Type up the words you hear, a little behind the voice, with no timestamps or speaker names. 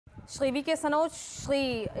Shri V K Sanoj, Shri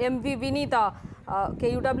MV വിനീത,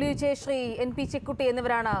 KUWJ, Shri NP Chekkutty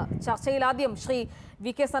എന്നിവരാണ് ചർച്ചയിൽ. ആദ്യം Shri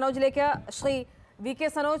V K സനോജിലേക്ക്. Shri V K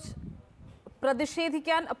Sanoj,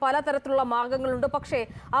 പ്രതിഷേധിക്കാൻ പലതരത്തിലുള്ള മാർഗങ്ങളുണ്ട്. പക്ഷേ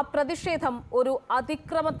ആ പ്രതിഷേധം ഒരു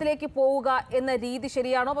അതിക്രമത്തിലേക്ക് പോവുക എന്ന രീതി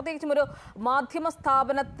ശരിയാണോ? പ്രത്യേകിച്ചും ഒരു മാധ്യമ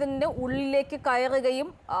സ്ഥാപനത്തിൻ്റെ ഉള്ളിലേക്ക് കയറുകയും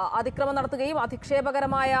അതിക്രമം നടത്തുകയും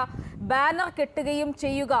അധിക്ഷേപകരമായ ബാനർ കെട്ടുകയും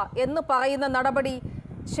ചെയ്യുക എന്ന് പറയുന്ന നടപടി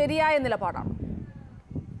ശരിയായ നിലപാടാണ്?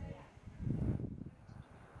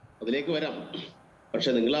 അതിലേക്ക് വരാം. പക്ഷെ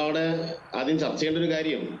നിങ്ങൾ അവിടെ ആദ്യം ചർച്ച ചെയ്യേണ്ട ഒരു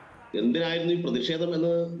കാര്യം, എന്തിനായിരുന്നു ഈ പ്രതിഷേധം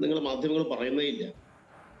എന്ന് നിങ്ങൾ മാധ്യമങ്ങൾ പറയുന്നേ ഇല്ല.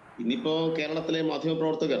 ഇന്നിപ്പോ കേരളത്തിലെ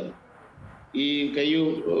മാധ്യമപ്രവർത്തകർ ഈ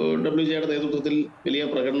KUWJയുടെ നേതൃത്വത്തിൽ വലിയ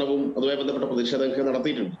പ്രകടനവും അതുമായി ബന്ധപ്പെട്ട പ്രതിഷേധമൊക്കെ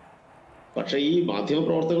നടത്തിയിട്ടുണ്ട്. പക്ഷെ ഈ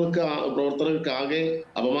പ്രവർത്തകർക്കാകെ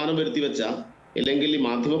അപമാനം വരുത്തി വെച്ച, അല്ലെങ്കിൽ ഈ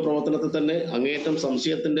മാധ്യമ പ്രവർത്തനത്തെ തന്നെ അങ്ങേയറ്റം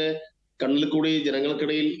സംശയത്തിന്റെ കണ്ണിൽ കൂടി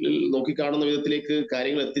ജനങ്ങൾക്കിടയിൽ നോക്കിക്കാണുന്ന വിധത്തിലേക്ക്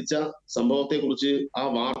കാര്യങ്ങൾ എത്തിച്ച സംഭവത്തെ കുറിച്ച് ആ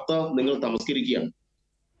വാർത്ത നിങ്ങൾ തമസ്കരിക്കുകയാണ്.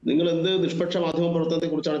 നിങ്ങൾ എന്ത് നിഷ്പക്ഷ മാധ്യമ പ്രവർത്തനത്തെ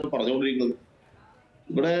കുറിച്ചാണ് ഇപ്പൊ പറഞ്ഞുകൊണ്ടിരിക്കുന്നത്?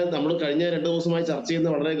 ഇവിടെ നമ്മൾ കഴിഞ്ഞ 2 ദിവസമായി ചർച്ച ചെയ്യുന്ന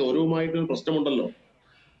വളരെ ഗൗരവമായിട്ടൊരു പ്രശ്നമുണ്ടല്ലോ.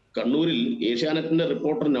 കണ്ണൂരിൽ ഏഷ്യാനെറ്റിന്റെ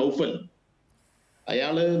റിപ്പോർട്ടർ നൗഫൽ,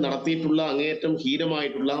 അയാള് നടത്തിയിട്ടുള്ള അങ്ങേയറ്റം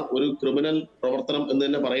ഹീനമായിട്ടുള്ള ഒരു ക്രിമിനൽ പ്രവർത്തനം എന്ന്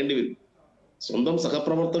തന്നെ പറയേണ്ടി വരും. സ്വന്തം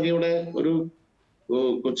സഹപ്രവർത്തകയുടെ ഒരു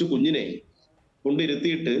കൊച്ചു കുഞ്ഞിനെ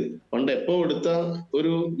കൊണ്ടിരുത്തിയിട്ട് പണ്ട് എപ്പോ എടുത്ത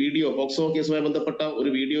ഒരു വീഡിയോ, പോക്സോ കേസുമായി ബന്ധപ്പെട്ട ഒരു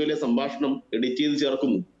വീഡിയോയിലെ സംഭാഷണം എഡിറ്റ് ചെയ്ത്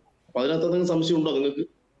ചേർക്കുന്നു. അപ്പൊ അതിനകത്ത് എന്തെങ്കിലും സംശയമുണ്ടോ നിങ്ങൾക്ക്?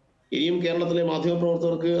 ഇനിയും കേരളത്തിലെ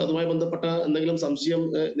മാധ്യമപ്രവർത്തകർക്ക് അതുമായി ബന്ധപ്പെട്ട എന്തെങ്കിലും സംശയം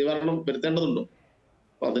നിവാരണം വരുത്തേണ്ടതുണ്ടോ?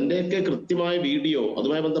 അപ്പൊ അതിന്റെയൊക്കെ കൃത്യമായ വീഡിയോ,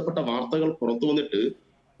 അതുമായി ബന്ധപ്പെട്ട വാർത്തകൾ പുറത്തു വന്നിട്ട്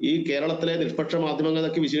ഈ കേരളത്തിലെ നിഷ്പക്ഷ മാധ്യമങ്ങൾ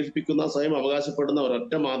എന്നൊക്കെ വിശേഷിപ്പിക്കുന്ന സ്വയം അവകാശപ്പെടുന്ന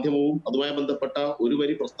ഒരൊറ്റ മാധ്യമവും അതുമായി ബന്ധപ്പെട്ട ഒരു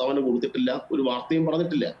വരി പ്രസ്താവന കൊടുത്തിട്ടില്ല, ഒരു വാർത്തയും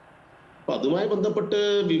പറഞ്ഞിട്ടില്ല. അപ്പൊ അതുമായി ബന്ധപ്പെട്ട്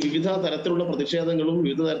വിവിധ തരത്തിലുള്ള പ്രതിഷേധങ്ങളും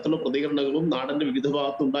വിവിധ തരത്തിലുള്ള പ്രതികരണങ്ങളും നാടിന്റെ വിവിധ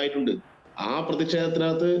ഭാഗത്ത് ഉണ്ടായിട്ടുണ്ട്. ആ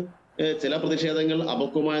പ്രതിഷേധത്തിനകത്ത് ചില പ്രതിഷേധങ്ങൾ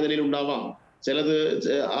അപക്വമായ നിലയിൽ ഉണ്ടാവാം, ചിലത്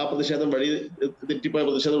ആ പ്രതിഷേധം വഴി തെറ്റിപ്പോയ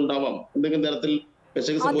പ്രതിഷേധം ഉണ്ടാവാം, എന്തെങ്കിലും തരത്തിൽ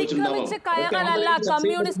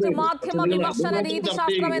കമ്മ്യൂണിസ്റ്റ് മാധ്യമ വിമർശന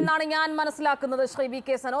രീതിശാസ്ത്രം എന്നാണ് ഞാൻ മനസ്സിലാക്കുന്നത്. ശ്രീ വി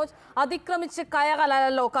കെ സനോജ്, അതിക്രമിച്ച്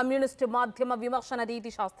കയറലല്ലോ കമ്മ്യൂണിസ്റ്റ് മാധ്യമ വിമർശന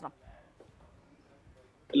രീതിശാസ്ത്രം.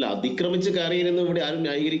 അല്ല, അതിക്രമിച്ച് കയറിയെന്ന് ഇവിടെ ആരും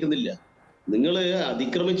ന്യായീകരിക്കുന്നില്ല. നിങ്ങൾ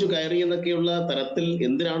അതിക്രമിച്ചു കയറി എന്നൊക്കെയുള്ള തരത്തിൽ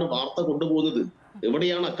എന്തിനാണ് വാർത്ത കൊണ്ടുപോകുന്നത്?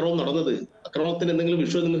 എവിടെയാണ് അക്രമം നടന്നത്? അക്രമത്തിന് എന്തെങ്കിലും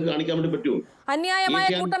വിഷ്വൽ നിങ്ങൾക്ക് കാണിക്കാൻ വേണ്ടി പറ്റുമോ? അന്യായമായ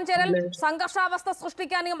കൂട്ടം ചേരൽ, സംഘർഷാവസ്ഥ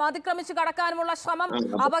സൃഷ്ടിക്കാനും അതിക്രമിച്ചു കടക്കാനുമുള്ള ശ്രമം,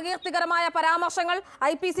 അപകീർത്തികരമായ പരാമർശങ്ങൾ,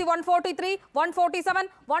 IPC 143, 147,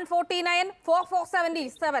 149,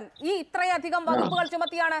 4477 ഈ ഇത്രയധികം വകുപ്പുകൾ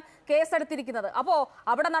ചുമത്തിയാണ് കേസെടുത്തിരിക്കുന്നത്. അപ്പോ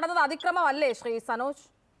അവിടെ നടന്നത് അതിക്രമമല്ലേ ശ്രീ സനോജ്?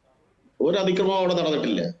 ഒരു അതിക്രമം അവിടെ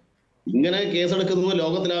നടന്നിട്ടില്ല. ഇങ്ങനെ കേസെടുക്കുന്നത്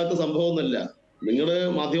ലോകത്തിനകത്ത് സംഭവമൊന്നുമല്ല. നിങ്ങള്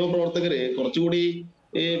മാധ്യമ പ്രവർത്തകര് കുറച്ചുകൂടി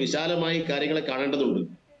വിശാലമായി കാര്യങ്ങളെ കാണേണ്ടതുണ്ട്.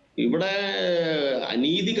 ഇവിടെ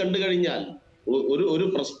അനീതി കണ്ടു കഴിഞ്ഞാൽ, ഒരു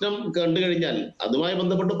പ്രശ്നം കണ്ടു കഴിഞ്ഞാൽ അതുമായി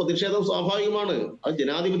ബന്ധപ്പെട്ട് പ്രതിഷേധം സ്വാഭാവികമാണ്. അത്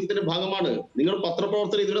ജനാധിപത്യത്തിന്റെ ഭാഗമാണ്. നിങ്ങൾ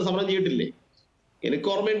പത്രപ്രവർത്തകർ ഇതിവിടെ സമരം ചെയ്തിട്ടില്ലേ? എനിക്ക്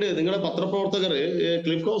ഓർമ്മയുണ്ട്, നിങ്ങളുടെ പത്രപ്രവർത്തകർ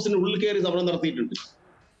ക്ലിഫ് ഹൗസിന് ഉള്ളിൽ കയറി സമരം നടത്തിയിട്ടുണ്ട്.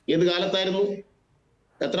 ഏത് കാലത്തായിരുന്നു?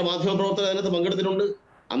 എത്ര മാധ്യമ പ്രവർത്തകർ അതിനകത്ത് പങ്കെടുത്തിട്ടുണ്ട്?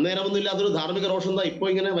 അന്നേരമൊന്നും ഇല്ലാത്തൊരു ധാർമ്മിക രോഷം എന്താ ഇപ്പൊ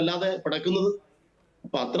ഇങ്ങനെ വല്ലാതെ പിടക്കുന്നത്?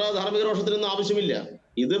 അപ്പൊ അത്ര ധാർമ്മിക രോഷത്തിനൊന്നും ആവശ്യമില്ല.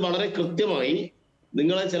 ഇത് വളരെ കൃത്യമായി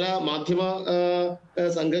നിങ്ങളെ ചില മാധ്യമ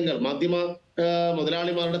സംഘങ്ങൾ, മാധ്യമ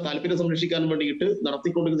മുതലാളിമാരുടെ താല്പര്യം സംരക്ഷിക്കാൻ വേണ്ടിയിട്ട്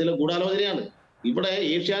നടത്തിക്കൊണ്ടിരിക്കുന്ന ചില ഗൂഢാലോചനയാണ്. ഇവിടെ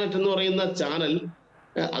ഏഷ്യാനെറ്റ് എന്ന് പറയുന്ന ചാനൽ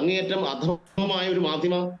അങ്ങേയറ്റം അധമമായ ഒരു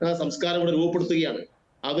മാധ്യമ സംസ്കാരം ഇവിടെ രൂപപ്പെടുത്തുകയാണ്.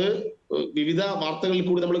 അത് വിവിധ വാർത്തകളിൽ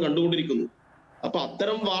കൂടി നമ്മൾ കണ്ടുകൊണ്ടിരിക്കുന്നു. അപ്പൊ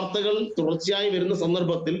അത്തരം വാർത്തകൾ തുടർച്ചയായി വരുന്ന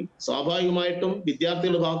സന്ദർഭത്തിൽ സ്വാഭാവികമായിട്ടും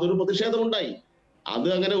വിദ്യാർത്ഥികളുടെ ഭാഗത്ത് ഒരു പ്രതിഷേധമുണ്ടായി. അത്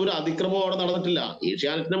അങ്ങനെ ഒരു അതിക്രമം അവിടെ നടന്നിട്ടില്ല.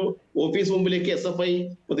 ഏഷ്യാനെറ്റിന്റെ ഓഫീസ് മുമ്പിലേക്ക് SFI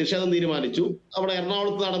പ്രതിഷേധം തീരുമാനിച്ചു. അവിടെ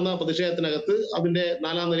എറണാകുളത്ത് നടന്ന പ്രതിഷേധത്തിനകത്ത് അതിന്റെ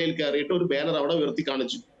 4ാം നിലയിൽ കയറിയിട്ട് ഒരു ബാനർ അവിടെ ഉയർത്തി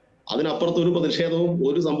കാണിച്ചു. അതിനപ്പുറത്ത് ഒരു പ്രതിഷേധവും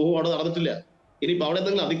ഒരു സംഭവവും അവിടെ നടന്നിട്ടില്ല. ഇനിയിപ്പോ അവിടെ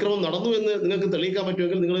എന്തെങ്കിലും അതിക്രമം നടന്നു എന്ന് നിങ്ങൾക്ക് തെളിയിക്കാൻ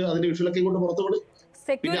പറ്റുമെങ്കിൽ നിങ്ങൾ അതിന്റെ വിഷ്വലൊക്കെ കൊണ്ട് പുറത്തുവിട്.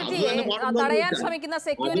 തടയാൻ ശ്രമിക്കുന്ന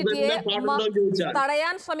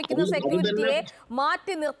സെക്യൂരിറ്റിയെ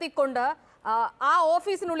മാറ്റി നിർത്തിക്കൊണ്ട് ആ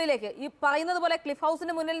ഓഫീസിനുള്ളിലേക്ക്, ഈ പറയുന്നത് പോലെ ക്ലിഫ്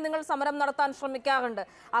ഹൗസിന് മുന്നിൽ നിങ്ങൾ സമരം നടത്താൻ ശ്രമിക്കാറുണ്ട്.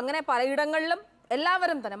 അങ്ങനെ പലയിടങ്ങളിലും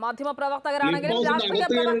എല്ലാവരും തന്നെ മാധ്യമ പ്രവർത്തകരാണെങ്കിലും രാഷ്ട്രീയ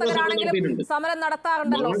പ്രവർത്തകരാണെങ്കിലും സമരം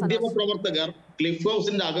നടത്താറുണ്ടല്ലോ. പ്രവർത്തകർ ക്ലിഫ്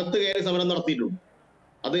ഹൗസിന്റെ അകത്ത് കയറി സമരം നടത്തിയിട്ടുണ്ട്.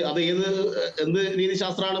 അത് എന്ത്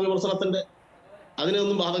രീതിശാസ്ത്രമാണ് വിമർശനത്തിന്റെ?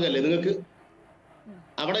 അതിനൊന്നും ബാധകല്ലേ നിങ്ങൾക്ക്?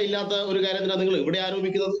 അവിടെ ഇല്ലാത്ത ഒരു കാര്യത്തിനാണ് നിങ്ങൾ ഇവിടെ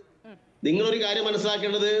ആരോപിക്കുന്നത്. നിങ്ങളൊരു കാര്യം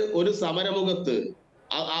മനസ്സിലാക്കേണ്ടത്, ഒരു സമരമുഖത്ത്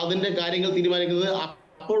അതിന്റെ കാര്യങ്ങൾ തീരുമാനിക്കുന്നത്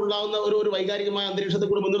അപ്പോൾ ഉണ്ടാകുന്ന ഒരു വൈകാരികമായ അന്തരീക്ഷത്തെ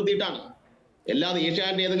കൂടി മുൻനിർത്തിയിട്ടാണ്. അല്ലാതെ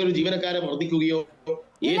ഏഷ്യാനെറ്റ് ഏതെങ്കിലും ഒരു ജീവനക്കാരെ വർദ്ധിക്കുകയോ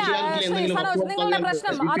ഏഷ്യാനെറ്റിൽ എന്തെങ്കിലും നിങ്ങളുടെ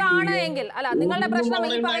പ്രശ്നം അതാണ് എങ്കിൽ അല്ല നിങ്ങളുടെ പ്രശ്നം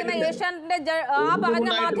ഈ പറയുന്ന ഏഷ്യാനെറ്റിന്റെ ആ പറഞ്ഞ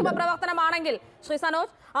മാധ്യമ പ്രവർത്തനമാണെങ്കിൽ ശ്രീ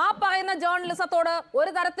സനോജ് ആ പറയുന്ന ജേർണലിസത്തോട്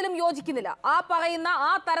ഒരു തരത്തിലും യോജിക്കുന്നില്ല. ആ പറയുന്ന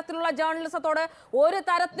ആ തരത്തിലുള്ള ജേർണലിസത്തോട് ഒരു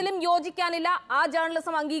തരത്തിലും യോജിക്കാനില്ല. ആ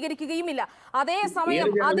ജേർണലിസം അംഗീകരിക്കുകയുമില്ല. അതേസമയം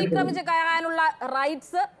അതിക്രമിച്ച് കയറാനുള്ള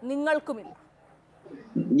റൈറ്റ്സ് നിങ്ങൾക്കുമില്ല.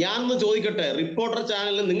 ഞാനൊന്ന് ചോദിക്കട്ടെ, റിപ്പോർട്ടർ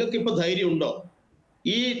ചാനലിൽ നിങ്ങൾക്ക് ഇപ്പൊ ധൈര്യം ഉണ്ടോ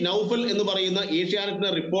ഈ നൗഫൽ എന്ന് പറയുന്ന ഏഷ്യാനെറ്റിനെ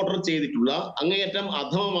റിപ്പോർട്ടർ ചെയ്തിട്ടുള്ള അങ്ങേയറ്റം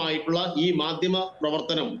അധമമായിട്ടുള്ള ഈ മാധ്യമ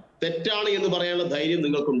പ്രവർത്തനം തെറ്റാണ് എന്ന് പറയാനുള്ള ധൈര്യം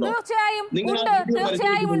നിങ്ങൾക്കുണ്ടോ?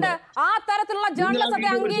 തീർച്ചയായും ഉണ്ട്. ആ തരത്തിലുള്ള ജേർണലിസത്തെ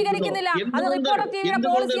അംഗീകരിക്കുന്നില്ല. അത് റിപ്പോർട്ടർ ടിവിയുടെ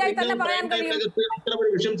പോളിസിയായി തന്നെ പറയാൻ കഴിയും.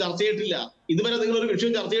 ഇത്തരമൊരു വിഷയം ചർച്ച ചെയ്തിട്ടില്ല. ഇതുവരെ നിങ്ങളൊരു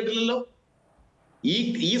വിഷയം ചർച്ച ചെയ്തിട്ടില്ലല്ലോ.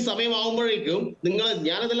 ഈ സമയമാകുമ്പോഴേക്കും നിങ്ങൾ,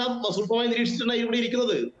 ഞാനതെല്ലാം സൂക്ഷ്മമായി നിരീക്ഷിച്ചിട്ടാണ് ഇവിടെ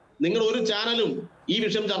ഇരിക്കുന്നത്. നിങ്ങൾ ഒരു ചാനലും ഈ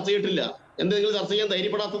വിഷയം ചർച്ച ചെയ്തിട്ടില്ല. എന്താ നിങ്ങൾ ചർച്ച ചെയ്യാൻ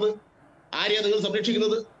ധൈര്യപ്പെടാത്തത്? ആരെയാ നിങ്ങൾ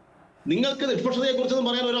സംരക്ഷിക്കുന്നത്? നിങ്ങൾക്ക് നിഷ്പക്ഷതയെ കുറിച്ചൊന്നും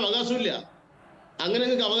പറയാൻ ഒരു അവകാശമില്ല. അങ്ങനെ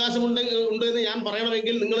നിങ്ങൾക്ക് അവകാശമുണ്ട് എന്ന് ഞാൻ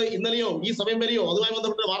പറയണമെങ്കിൽ നിങ്ങൾ ഇന്നലെയോ ഈ സമയം വരെയോ അതുമായി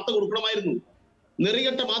ബന്ധപ്പെട്ട വാർത്ത കൊടുക്കണമായിരുന്നു.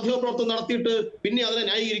 നെറികെട്ട മാധ്യമ പ്രവർത്തനം നടത്തിയിട്ട് പിന്നെ അതിനെ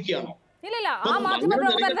ന്യായീകരിക്കുകയാണോ? ഇല്ല, ആ മാധ്യമ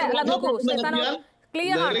പ്രവർത്തനത്തെ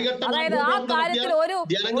ക്ലിയർ ആണ്. അതായത് ആ കാര്യത്തിൽ ഒരു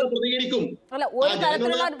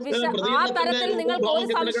തരത്തിലുള്ള ആ തരത്തിൽ നിങ്ങൾക്ക് ഒരു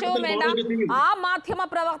സംശയവും വേണ്ട. ആ മാധ്യമ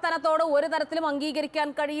പ്രവർത്തനത്തോട് ഒരു തരത്തിലും അംഗീകരിക്കാൻ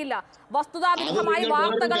കഴിയില്ല. വസ്തുതാവിരുദ്ധമായി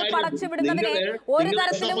വാർത്തകൾ പടച്ചുവിടുന്നതിനെ ഒരു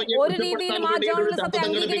തരത്തിലും ഒരു രീതിയിലും ആ ജേർണലിസത്തെ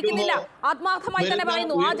അംഗീകരിക്കുന്നില്ല. ആത്മാർത്ഥമായി തന്നെ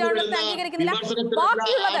പറയുന്നു, ആ ജേർണലിസത്തെ അംഗീകരിക്കുന്നില്ല.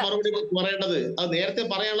 പറയേണ്ടത് അത് നേരത്തെ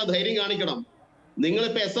പറയാനുള്ള ധൈര്യം കാണിക്കണം.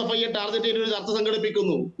 നിങ്ങളിപ്പോ SFIയെ ടാർഗറ്റ് ചെയ്ത് ഒരു ചർച്ച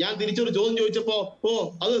സംഘടിപ്പിക്കുന്നു. ഞാൻ തിരിച്ചൊരു ചോദ്യം ചോദിച്ചപ്പോ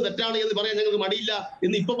അത് തെറ്റാണ് എന്ന് പറയാൻ ഞങ്ങൾക്ക് മടിയില്ല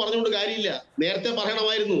എന്ന് ഇപ്പൊ പറഞ്ഞുകൊണ്ട് കാര്യമില്ല. നേരത്തെ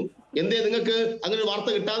പറയണമായിരുന്നു. എന്തേ നിങ്ങൾക്ക് അങ്ങനെ ഒരു വാർത്ത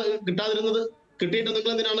കിട്ടാതിരുന്നത്? കിട്ടിയിട്ട്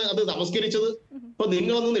നിങ്ങൾ എന്തിനാണ് അത് തമസ്കരിച്ചത്? ഇപ്പൊ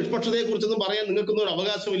നിങ്ങളൊന്നും നിഷ്പക്ഷതയെ കുറിച്ചൊന്നും പറയാൻ നിങ്ങൾക്കൊന്നും ഒരു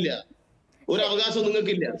അവകാശമില്ല. ഒരു അവകാശവും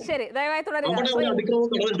നിങ്ങൾക്കില്ല. ശരി, ദയവായി തുടരുക.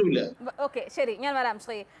 ഓക്കെ, ശരി, ഞാൻ വരാം.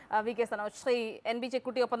 ശ്രീ VK സനോജ്, ശ്രീ NB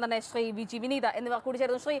ചെക്കുട്ടി, ഒപ്പം തന്നെ ശ്രീ VG വിനീത എന്നിവർ കൂടി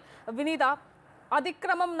ചേരുന്നു. ശ്രീ വിനീത,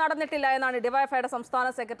 അതിക്രമം നടന്നിട്ടില്ല എന്നാണ് ഡിവൈഎഫ്ഐയുടെ സംസ്ഥാന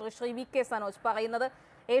സെക്രട്ടറി ശ്രീ VK സനോജ് പറയുന്നത്.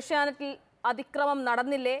 ഏഷ്യാനെറ്റിൽ അതിക്രമം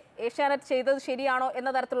നടന്നില്ലേ? ഏഷ്യാനെറ്റ് ചെയ്തത് ശരിയാണോ എന്ന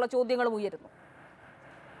തരത്തിലുള്ള ചോദ്യങ്ങളും ഉയരുന്നു.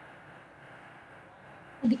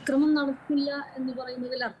 അതിക്രമം നടന്നില്ല എന്ന്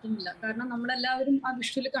പറയുന്നതിൽ അർത്ഥമില്ല. കാരണം നമ്മളെല്ലാവരും ആ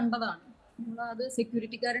വിഷ്വൽ കണ്ടതാണ്. അത്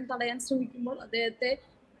സെക്യൂരിറ്റിക്കാരൻ തടയാൻ ശ്രമിക്കുമ്പോൾ അദ്ദേഹത്തെ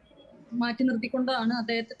മാറ്റി നിർത്തിക്കൊണ്ടാണ്,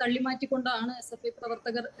 അദ്ദേഹത്തെ തള്ളി മാറ്റിക്കൊണ്ടാണ് SFI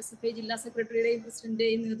പ്രവർത്തകർ, SFI ജില്ലാ സെക്രട്ടറിയുടെയും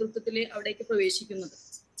പ്രസിഡന്റിന്റെയും നേതൃത്വത്തിൽ അവിടേക്ക് പ്രവേശിക്കുന്നത്.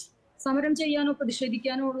 സമരം ചെയ്യാനോ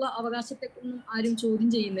പ്രതിഷേധിക്കാനോ ഉള്ള അവകാശത്തെക്കൊന്നും ആരും ചോദ്യം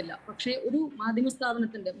ചെയ്യുന്നില്ല. പക്ഷേ ഒരു മാധ്യമ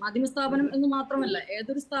സ്ഥാപനം എന്ന് മാത്രമല്ല,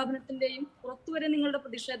 ഏതൊരു സ്ഥാപനത്തിന്റെയും പുറത്തുവരെ നിങ്ങളുടെ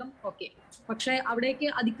പ്രതിഷേധം ഓക്കെ. പക്ഷേ അവിടേക്ക്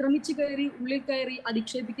അതിക്രമിച്ച് കയറി, ഉള്ളിൽ കയറി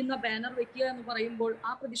അധിക്ഷേപിക്കുന്ന ബാനർ വെക്കുക എന്ന് പറയുമ്പോൾ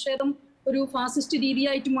ആ പ്രതിഷേധം ഒരു ഫാസിസ്റ്റ്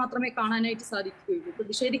രീതിയായിട്ട് മാത്രമേ കാണാനായിട്ട് സാധിക്കുകയുള്ളൂ.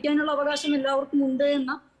 പ്രതിഷേധിക്കാനുള്ള അവകാശം എല്ലാവർക്കും ഉണ്ട്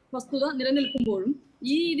എന്ന വസ്തുത നിലനിൽക്കുമ്പോഴും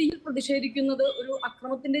ഈ രീതിയിൽ പ്രതിഷേധിക്കുന്നത് ഒരു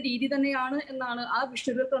അക്രമത്തിന്റെ രീതി തന്നെയാണ് എന്നാണ് ആ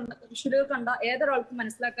വിഷ്വലുകൾ കണ്ട ഏതൊരാൾക്കും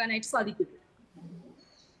മനസ്സിലാക്കാനായിട്ട് സാധിക്കുന്നത്.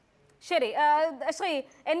 ശരി, ശ്രീ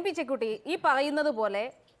NB ചെക്കുട്ടി, ഈ പറയുന്നത് പോലെ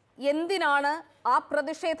എന്തിനാണ് ആ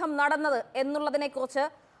പ്രതിഷേധം നടന്നത് എന്നുള്ളതിനെ കുറിച്ച്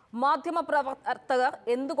മാധ്യമപ്രവർത്തകർ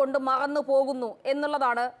എന്തുകൊണ്ട് മറന്നു പോകുന്നു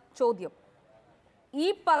എന്നുള്ളതാണ് ചോദ്യം. ഈ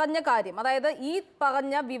പറഞ്ഞ കാര്യം, അതായത് ഈ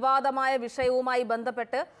പറഞ്ഞ വിവാദമായ വിഷയവുമായി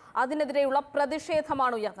ബന്ധപ്പെട്ട് അതിനെതിരെയുള്ള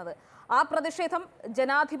പ്രതിഷേധമാണ് ഉയർന്നത്. ആ പ്രതിഷേധം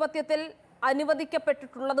ജനാധിപത്യത്തിൽ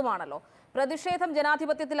അനുവദിക്കപ്പെട്ടിട്ടുള്ളതുമാണല്ലോ. പ്രതിഷേധം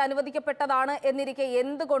ജനാധിപത്യത്തിൽ അനുവദിക്കപ്പെട്ടതാണ് എന്നിരിക്കെ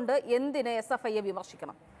എന്തിന് SFIയെ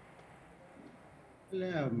വിമർശിക്കണം? അല്ല,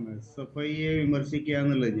 SFIയെ വിമർശിക്കുക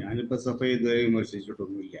എന്നുള്ളത്, ഞാനിപ്പോ SFI ഇതുവരെ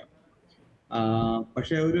വിമർശിച്ചിട്ടൊന്നുമില്ല.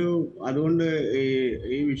 പക്ഷെ അതുകൊണ്ട്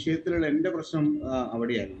ഈ വിഷയത്തിലുള്ള എൻ്റെ പ്രശ്നം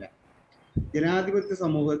അവിടെയല്ല. ജനാധിപത്യ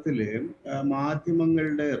സമൂഹത്തില്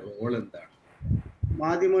മാധ്യമങ്ങളുടെ റോൾ എന്താണ്?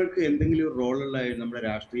 മാധ്യമങ്ങൾക്ക് എന്തെങ്കിലും ഒരു റോളുള്ളതായി നമ്മുടെ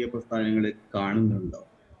രാഷ്ട്രീയ പ്രസ്ഥാനങ്ങൾ കാണുന്നുണ്ടോ?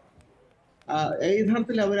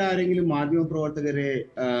 യഥാർത്ഥത്തിൽ അവരാരെങ്കിലും മാധ്യമ പ്രവർത്തകരെ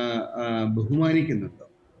ബഹുമാനിക്കുന്നുണ്ടോ?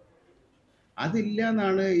 അതില്ല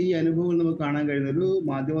എന്നാണ് ഈ അനുഭവം നമുക്ക് കാണാൻ കഴിയുന്നത്. ഒരു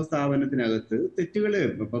മാധ്യമ സ്ഥാപനത്തിനകത്ത് തെറ്റുകൾ,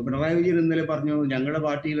 ഇപ്പൊ പിണറായി വിജയൻ ഇന്നലെ പറഞ്ഞു, ഞങ്ങളുടെ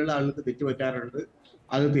പാർട്ടിയിലുള്ള ആളുകൾക്ക് തെറ്റ് പറ്റാറുണ്ട്,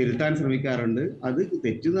 അത് തിരുത്താൻ ശ്രമിക്കാറുണ്ട്. അത്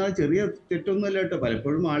തെറ്റുന്ന ചെറിയ തെറ്റൊന്നുമല്ല കേട്ടോ.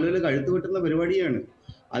 പലപ്പോഴും ആളുകൾ കഴുത്ത് വെട്ടുന്ന പരിപാടിയാണ്.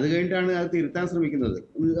 അത് കഴിഞ്ഞിട്ടാണ് അത് തിരുത്താൻ ശ്രമിക്കുന്നത്.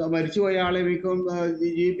 മരിച്ചുപോയ ആളെ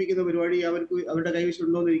ജീവിപ്പിക്കുന്ന പരിപാടി അവരുടെ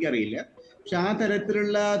കൈവശമുണ്ടോ എന്ന് എനിക്കറിയില്ല. പക്ഷെ ആ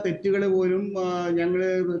തരത്തിലുള്ള തെറ്റുകൾ പോലും ഞങ്ങൾ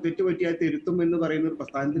തെറ്റുപറ്റിയാൽ തിരുത്തും എന്ന് പറയുന്ന ഒരു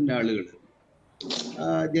പ്രസ്ഥാനത്തിന്റെ ആളുകൾ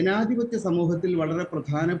ജനാധിപത്യ സമൂഹത്തിൽ വളരെ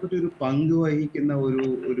പ്രധാനപ്പെട്ട ഒരു പങ്ക് വഹിക്കുന്ന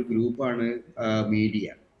ഒരു ഗ്രൂപ്പാണ് മീഡിയ.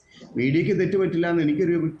 മീഡിയക്ക് തെറ്റുപറ്റില്ല എന്ന്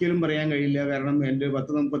ഒരിക്കലും പറയാൻ കഴിയില്ല. കാരണം എൻ്റെ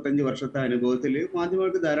 10-35 വർഷത്തെ അനുഭവത്തിൽ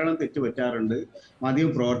മാധ്യമങ്ങൾക്ക് ധാരാളം തെറ്റുപറ്റാറുണ്ട്, മാധ്യമ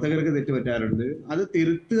പ്രവർത്തകർക്ക് തെറ്റുപറ്റാറുണ്ട്. അത്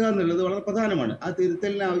തിരുത്തുക എന്നുള്ളത് വളരെ പ്രധാനമാണ്. ആ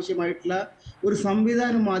തിരുത്തലിന് ആവശ്യമായിട്ടുള്ള ഒരു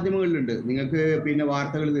സംവിധാനം മാധ്യമങ്ങളിലുണ്ട്. നിങ്ങൾക്ക് പിന്നെ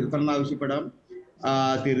വാർത്തകൾ തിരുത്തണം ആവശ്യപ്പെടാം,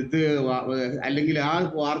 തിരുത്ത് അല്ലെങ്കിൽ ആ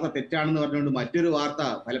വാർത്ത തെറ്റാണെന്ന് പറഞ്ഞുകൊണ്ട് മറ്റൊരു വാർത്ത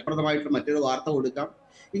ഫലപ്രദമായിട്ട് മറ്റൊരു വാർത്ത കൊടുക്കാം.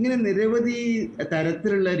 ഇങ്ങനെ നിരവധി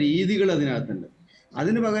തരത്തിലുള്ള രീതികൾ അതിനകത്തുണ്ട്.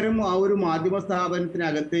 അതിന് പകരം ആ ഒരു മാധ്യമ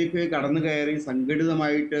സ്ഥാപനത്തിനകത്തേക്ക് കടന്നു കയറി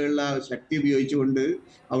സംഘടിതമായിട്ടുള്ള ശക്തി ഉപയോഗിച്ചുകൊണ്ട്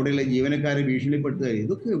അവിടെയുള്ള ജീവനക്കാരെ ഭീഷണിപ്പെടുത്തുക,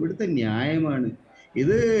 ഇതൊക്കെ ഇവിടുത്തെ ന്യായമാണ്.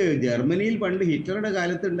 ഇത് ജർമ്മനിയിൽ പണ്ട് ഹിറ്റ്ലറുടെ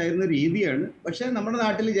കാലത്ത് ഉണ്ടായിരുന്ന രീതിയാണ്. പക്ഷെ നമ്മുടെ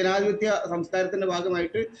നാട്ടിൽ ജനാധിപത്യ സംസ്കാരത്തിന്റെ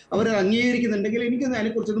ഭാഗമായിട്ട് അവരത് അംഗീകരിക്കുന്നുണ്ടെങ്കിൽ എനിക്കൊന്നും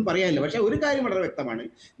അതിനെക്കുറിച്ചൊന്നും പറയാനില്ല. പക്ഷെ ഒരു കാര്യം വളരെ വ്യക്തമാണ്,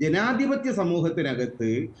 ജനാധിപത്യ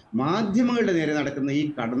സമൂഹത്തിനകത്ത് മാധ്യമങ്ങളുടെ നേരെ നടക്കുന്ന ഈ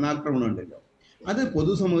കടന്നാക്രമണം ഉണ്ടല്ലോ, അത്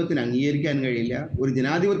പൊതുസമൂഹത്തിന് അംഗീകരിക്കാൻ കഴിയില്ല, ഒരു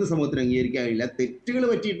ജനാധിപത്യ സമൂഹത്തിന് അംഗീകരിക്കാൻ കഴിയില്ല. തെറ്റുകൾ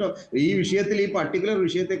പറ്റിയിട്ടോ ഈ വിഷയത്തിൽ, ഈ പർട്ടിക്കുലർ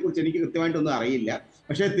വിഷയത്തെക്കുറിച്ച് എനിക്ക് കൃത്യമായിട്ടൊന്നും അറിയില്ല.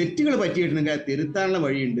 പക്ഷെ തെറ്റുകൾ പറ്റിയിട്ടുണ്ടെങ്കിൽ അത് തിരുത്താനുള്ള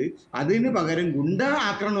വഴിയുണ്ട്. അതിന് പകരം ഗുണ്ടാ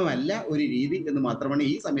ആക്രമണമല്ല ഒരു രീതി എന്ന് മാത്രമാണ്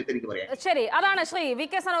ഈ സമയത്ത് എനിക്ക് പറയാം. ശരി, അതാണ് ശ്രീ വി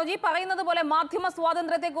കെ സനോജ് പറയുന്നത് പോലെ മാധ്യമ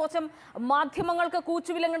സ്വാതന്ത്ര്യത്തെക്കുറിച്ചും മാധ്യമങ്ങൾക്ക്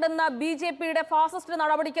കൂച്ചുവിലങ്ങിടുന്ന BJPയുടെ ഫാസിസ്റ്റ്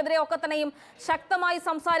നടപടിക്കെതിരെ ഒക്കെ തന്നെയും ശക്തമായി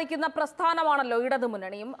സംസാരിക്കുന്ന പ്രസ്ഥാനമാണല്ലോ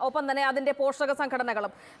ഇടതുമുന്നണിയും, ഒപ്പം തന്നെ അതിന്റെ പോഷക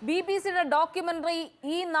സംഘടനകളും. BBC-യുടെ ഡോക്യുമെന്ററി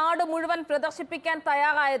ഈ നാട് മുഴുവൻ പ്രദർശിപ്പിക്കാൻ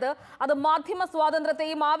തയ്യാറായത് അത് മാധ്യമ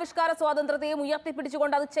സ്വാതന്ത്ര്യത്തെയും ആവിഷ്കാര സ്വാതന്ത്ര്യത്തെയും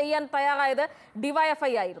ഉയർത്തിപ്പിടിച്ചുകൊണ്ട് അത് ചെയ്യാൻ തയ്യാറായത്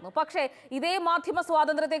DYFI ആയിരുന്നു. പക്ഷേ ഇതേ മാധ്യമ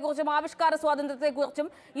സ്വാതന്ത്ര്യത്തെക്കുറിച്ചും ആവിഷ്കാര സ്വാതന്ത്ര്യത്തെക്കുറിച്ചും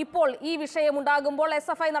ഇപ്പോൾ ഈ വിഷയം ഉണ്ടാകുമ്പോൾ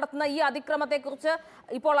SFI നടത്തുന്ന ഈ അതിക്രമത്തെക്കുറിച്ച്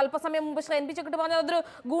ഇപ്പോൾ അല്പസമയം മുമ്പ് ശ്രീ NP ചെക്കുട്ടി പറഞ്ഞത് അതൊരു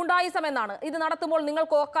ഗൂണ്ടായിസം എന്നാണ്. ഇത് നടത്തുമ്പോൾ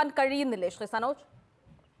നിങ്ങൾക്ക് ഓർക്കാൻ കഴിയുന്നില്ലേ ശ്രീ സനോജ്?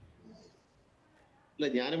 ഇല്ല,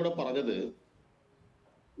 ഞാനിവിടെ പറഞ്ഞത്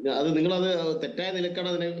അത് നിങ്ങളത് തെറ്റായ നിലക്കാണ്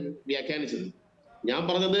അതിനെ വ്യാഖ്യാനിച്ചത്. ഞാൻ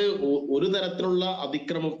പറഞ്ഞത് ഒരു തരത്തിലുള്ള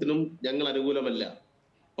അതിക്രമത്തിനും ഞങ്ങൾ അനുകൂലമല്ല.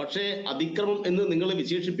 പക്ഷേ അതിക്രമം എന്ന് നിങ്ങൾ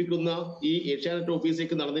വിശേഷിപ്പിക്കുന്ന ഈ ഏഷ്യാനെറ്റ്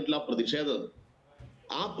ഓഫീസിലേക്ക് നടന്നിട്ടുള്ള പ്രതിഷേധം,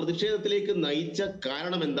 ആ പ്രതിഷേധത്തിലേക്ക് നയിച്ച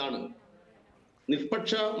കാരണം എന്താണ്?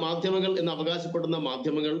 നിഷ്പക്ഷ മാധ്യമങ്ങൾ എന്ന് അവകാശപ്പെടുന്ന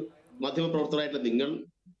മാധ്യമപ്രവർത്തകരായിട്ടുള്ള നിങ്ങൾ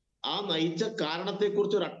ആ നയിച്ച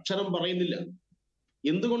കാരണത്തെക്കുറിച്ച് ഒരു അക്ഷരം പറയുന്നില്ല.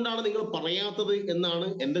 എന്തുകൊണ്ടാണ് നിങ്ങൾ പറയാത്തത് എന്നാണ്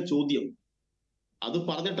എന്റെ ചോദ്യം. അത്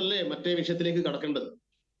പറഞ്ഞിട്ടല്ലേ മറ്റേ വിഷയത്തിലേക്ക് കടക്കേണ്ടത്.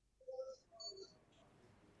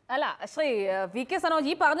 അല്ല ശ്രീ വി കെ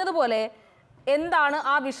സനോജ് പറഞ്ഞതുപോലെ എന്താണ്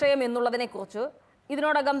ആ വിഷയം എന്നുള്ളതിനെ കുറിച്ച്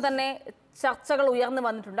ഇതിനോടകം തന്നെ ചർച്ചകൾ ഉയർന്നു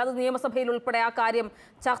വന്നിട്ടുണ്ട്. അത് നിയമസഭയിൽ ഉൾപ്പെടെ ആ കാര്യം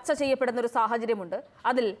ചർച്ച ചെയ്യപ്പെടുന്ന ഒരു സാഹചര്യമുണ്ട്.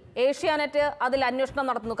 അതിൽ ഏഷ്യാനെറ്റ് അതിൽ അന്വേഷണം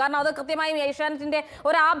നടത്തുന്നു. കാരണം അത് കൃത്യമായും ഏഷ്യാനെറ്റിന്റെ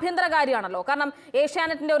ഒരു ആഭ്യന്തര കാര്യമാണല്ലോ. കാരണം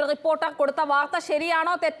ഏഷ്യാനെറ്റിന്റെ ഒരു റിപ്പോർട്ടർ കൊടുത്ത വാർത്ത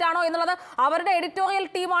ശരിയാണോ തെറ്റാണോ എന്നുള്ളത് അവരുടെ എഡിറ്റോറിയൽ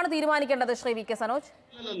ടീമാണ് തീരുമാനിക്കേണ്ടത്. ശ്രീ വി കെ സനോജ്,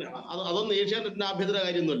 അതൊന്നും ഏഷ്യാനെറ്റിന്റെ ആഭ്യന്തര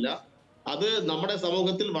കാര്യമൊന്നുമില്ല. അത് നമ്മുടെ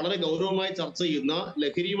സമൂഹത്തിൽ വളരെ ഗൗരവമായി ചർച്ച ചെയ്യുന്ന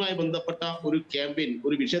ലഹരിയുമായി ബന്ധപ്പെട്ട ഒരു ക്യാമ്പയിൻ,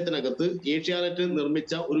 ഒരു വിഷയത്തിനകത്ത് ഏഷ്യാനെറ്റ്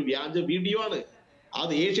നിർമ്മിച്ച ഒരു വ്യാജ വീഡിയോ ആണ്.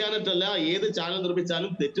 അത് ഏഷ്യാനെറ്റ് അല്ല, ഏത് ചാനൽ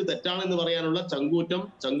നിർമ്മിച്ചാലും തെറ്റാണെന്ന് പറയാനുള്ള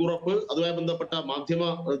ചങ്കുറപ്പ്, അതുമായി ബന്ധപ്പെട്ട മാധ്യമ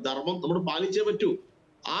ധർമ്മം നമ്മൾ പാലിച്ചേ പറ്റൂ.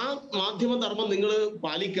 ആ മാധ്യമ ധർമ്മം നിങ്ങൾ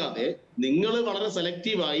പാലിക്കാതെ നിങ്ങൾ വളരെ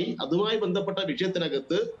സെലക്റ്റീവായി അതുമായി ബന്ധപ്പെട്ട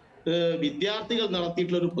വിഷയത്തിനകത്ത് വിദ്യാർത്ഥികൾ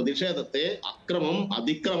നടത്തിയിട്ടുള്ള ഒരു പ്രതിഷേധത്തെ അക്രമം,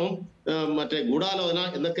 അതിക്രമം, മറ്റേ ഗൂഢാലോചന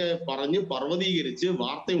എന്നൊക്കെ പറഞ്ഞ് പർവ്വതീകരിച്ച്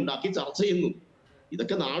വാർത്തയുണ്ടാക്കി ചർച്ച ചെയ്യുന്നു.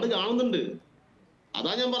 ഇതൊക്കെ നാട് കാണുന്നുണ്ട്.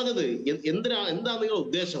 അതാ ഞാൻ പറഞ്ഞത്. എന്താ നിങ്ങളുടെ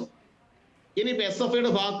ഉദ്ദേശം? ഇനിയിപ്പോ SFIയുടെ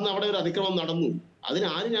ഭാഗത്ത് നിന്ന് അവിടെ ഒരു അതിക്രമം നടന്നു, അതിന്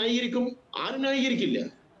ആര് ന്യായീകരിക്കും? ആരും ന്യായീകരിക്കില്ല.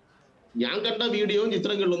 ഞാൻ കണ്ട വീഡിയോയും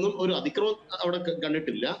ചിത്രങ്ങളിലൊന്നും ഒരു അതിക്രമം അവിടെ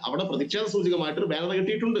കണ്ടിട്ടില്ല. അവിടെ പ്രതിഷേധ സൂചകമായിട്ടൊരു ബാനർ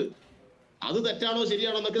കിട്ടിയിട്ടുണ്ട്. അത് തെറ്റാണോ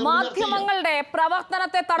ശരിയാണോ എന്നൊക്കെ മാധ്യമങ്ങളുടെ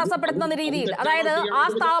പ്രവർത്തനത്തെ തടസ്സപ്പെടുത്തുന്ന രീതിയിൽ, അതായത് ആ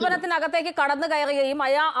സ്ഥാപനത്തിനകത്തേക്ക് കടന്നു കയറുകയും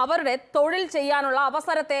അവരുടെ തൊഴിൽ ചെയ്യാനുള്ള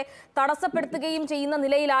അവസരത്തെ തടസ്സപ്പെടുത്തുകയും ചെയ്യുന്ന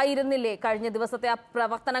നിലയിലായിരുന്നില്ലേ കഴിഞ്ഞ ദിവസത്തെ ആ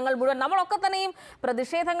പ്രവർത്തനങ്ങൾ മുഴുവൻ? നമ്മളൊക്കെ തന്നെയും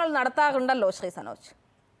പ്രതിഷേധങ്ങൾ നടത്താറുണ്ടല്ലോ ശ്രീ സനോജ്.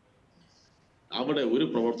 അവിടെ ഒരു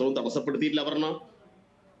പ്രവർത്തനവും തടസ്സപ്പെടുത്തിയിട്ടില്ല. അപർണ,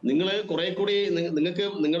 നിങ്ങൾ കുറെ കൂടി നിങ്ങൾക്ക്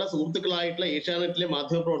നിങ്ങളുടെ സുഹൃത്തുക്കളായിട്ടുള്ള ഏഷ്യാനെറ്റിലെ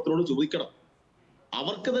മാധ്യമപ്രവർത്തകരോട് ചോദിക്കണം.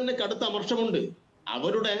 അവർക്ക് തന്നെ കടുത്ത അമർഷമുണ്ട്.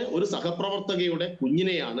 അവരുടെ ഒരു സഹപ്രവർത്തകയുടെ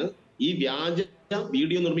കുഞ്ഞിനെയാണ് ഈ വ്യാജ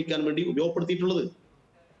വീഡിയോ നിർമ്മിക്കാൻ വേണ്ടി ഉപയോഗപ്പെടുത്തിയിട്ടുള്ളത്.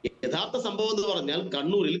 യഥാർത്ഥ സംഭവം എന്ന് പറഞ്ഞാൽ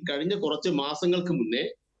കണ്ണൂരിൽ കഴിഞ്ഞ കുറച്ച് മാസങ്ങൾക്ക് മുന്നേ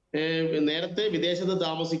നേരത്തെ വിദേശത്ത്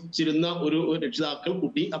താമസിച്ചിരുന്ന ഒരു രക്ഷിതാക്കൾ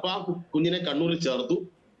കുട്ടി, അപ്പൊ ആ കുഞ്ഞിനെ കണ്ണൂരിൽ ചേർത്തു.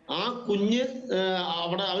 ആ കുഞ്ഞ്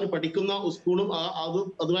അവിടെ അവർ പഠിക്കുന്ന സ്കൂളും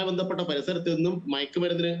അതുമായി ബന്ധപ്പെട്ട പരിസരത്ത് നിന്നും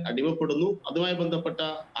മയക്കുമരുന്നിന് അടിമപ്പെടുന്നു. അതുമായി ബന്ധപ്പെട്ട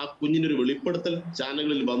ആ കുഞ്ഞിനൊരു വെളിപ്പെടുത്തൽ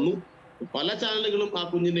ചാനലുകളിൽ വന്നു. പല ചാനലുകളും ആ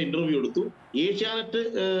കുഞ്ഞിന്റെ ഇന്റർവ്യൂ എടുത്തു. ഏഷ്യാനെറ്റ്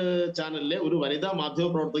ചാനലിലെ ഒരു വനിതാ മാധ്യമ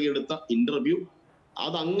പ്രവർത്തക എടുത്ത ഇന്റർവ്യൂ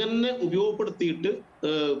അതങ്ങനെ ഉപയോഗപ്പെടുത്തിയിട്ട്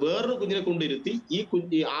വേറൊരു കുഞ്ഞിനെ കൊണ്ടിരുത്തി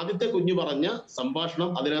ഈ ആദ്യത്തെ കുഞ്ഞ് പറഞ്ഞ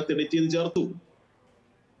സംഭാഷണം അതിനകത്ത് എഡിറ്റ് ചെയ്ത് ചേർത്തു.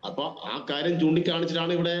 അപ്പൊ ആ കാര്യം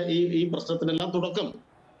ചൂണ്ടിക്കാണിച്ചിട്ടാണ് ഇവിടെ ഈ പ്രശ്നത്തിനെല്ലാം തുടക്കം.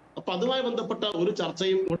 അപ്പൊ അതുമായി ബന്ധപ്പെട്ട ഒരു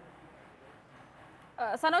ചർച്ചയും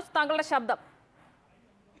സനോജ്, താങ്കളുടെ ശബ്ദം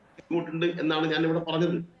ഉണ്ട് എന്നാണ് ഞാൻ ഇവിടെ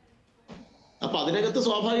പറഞ്ഞത്. അപ്പൊ അതിനകത്ത്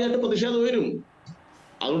സ്വാഭാവികമായിട്ട് പ്രതിഷേധം ഉയരും.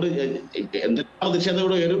 അതുകൊണ്ട് എന്തെല്ലാം പ്രതിഷേധം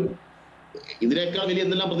ഇവിടെ ഉയരും, ഇതിനേക്കാൾ വലിയ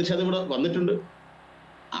എന്തെല്ലാം പ്രതിഷേധം ഇവിടെ വന്നിട്ടുണ്ട്.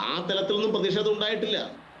 ആ തലത്തിലൊന്നും പ്രതിഷേധം ഉണ്ടായിട്ടില്ല.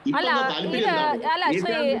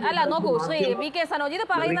 നോക്കൂ ശ്രീ വി കെ സനോജ് ഇത്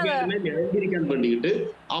പറയുന്നത് ന്യായീകരിക്കാൻ വേണ്ടിയിട്ട്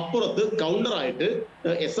അപ്പുറത്ത് കൗണ്ടറായിട്ട്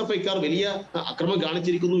SFIക്കാർ വലിയ അക്രമം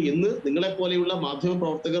കാണിച്ചിരിക്കുന്നു എന്ന് നിങ്ങളെ പോലെയുള്ള മാധ്യമ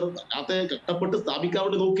പ്രവർത്തകർ അതിനകത്തെ കഷ്ടപ്പെട്ട് സ്ഥാപിക്കാൻ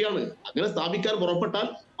വേണ്ടി നോക്കിയാണ്. അങ്ങനെ സ്ഥാപിക്കാൻ പുറപ്പെട്ടാൽ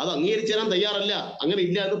അത് അംഗീകരിച്ചു തരാൻ തയ്യാറല്ല, അങ്ങനെ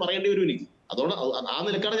ഇല്ല എന്ന് പറയേണ്ടി വരും എനിക്ക്. അതോടെ ആ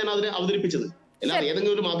നിലക്കാണ് ഞാൻ അതിനെ അവതരിപ്പിച്ചത്. അല്ലാതെ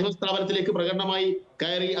ഏതെങ്കിലും ഒരു മാധ്യമ സ്ഥാപനത്തിലേക്ക് പ്രകടനമായി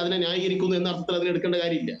കയറി അതിനെ ന്യായീകരിക്കുന്നു എന്ന അർത്ഥത്തിൽ അതിനെ എടുക്കേണ്ട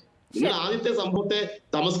കാര്യമില്ല. നിങ്ങൾ ആദ്യത്തെ സംഭവത്തെ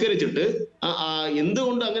തമസ്കരിച്ചിട്ട്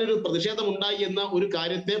എന്തുകൊണ്ട് അങ്ങനെ ഒരു പ്രതിഷേധം ഉണ്ടായി എന്ന ഒരു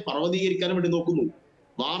കാര്യത്തെ പർവ്വതീകരിക്കാൻ വേണ്ടി നോക്കുന്നു.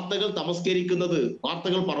 വാർത്തകൾ തമസ്കരിക്കുന്നത്,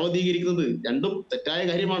 വാർത്തകൾ പർവ്വതീകരിക്കുന്നത് രണ്ടും തെറ്റായ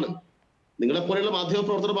കാര്യമാണ്. നിങ്ങളെപ്പോലെയുള്ള മാധ്യമ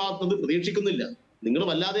പ്രവർത്തകർ ഭാഗത്തുനിന്ന് പ്രതീക്ഷിക്കുന്നില്ല. നിങ്ങൾ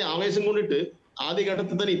വല്ലാതെ ആവേശം കൊണ്ടിട്ട്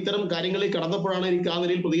ആദ്യഘട്ടത്തിൽ തന്നെ ഇത്തരം കാര്യങ്ങളിൽ കടന്നപ്പോഴാണ് എനിക്ക് ആ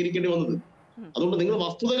നിലയിൽ പ്രതികരിക്കേണ്ടി വന്നത്. അതുകൊണ്ട് നിങ്ങൾ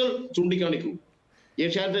വസ്തുതകൾ ചൂണ്ടിക്കാണിക്കൂ.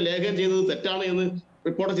 ഏഷ്യാനെറ്റ് ലേഖനം ചെയ്തത് തെറ്റാണ് എന്ന്,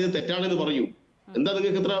 റിപ്പോർട്ട് ചെയ്തത് തെറ്റാണ് എന്ന് പറയൂ. എന്താ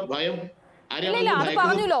നിങ്ങൾക്ക് ഇത്ര ഭയം?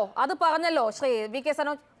 അത് പറഞ്ഞല്ലോ ശ്രീ വി കെ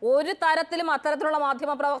സനോജ്. ഒരു തരത്തിലും അത്തരത്തിലുള്ള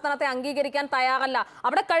മാധ്യമ പ്രവർത്തനത്തെ അംഗീകരിക്കാൻ തയ്യാറല്ല.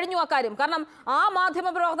 അവിടെ കഴിഞ്ഞു ആ കാര്യം. കാരണം ആ മാധ്യമ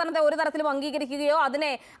പ്രവർത്തനത്തെ ഒരു തരത്തിലും അംഗീകരിക്കുകയോ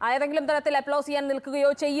അതിനെ ഏതെങ്കിലും തരത്തിൽ അപ്ലോസ് ചെയ്യാൻ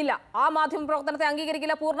നിൽക്കുകയോ ചെയ്യില്ല. ആ മാധ്യമ പ്രവർത്തനത്തെ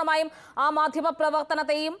അംഗീകരിക്കില്ല. പൂർണ്ണമായും ആ മാധ്യമ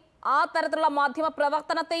പ്രവർത്തനത്തെയും ആ തരത്തിലുള്ള മാധ്യമ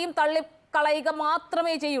പ്രവർത്തനത്തെയും തള്ളിക്കളയുക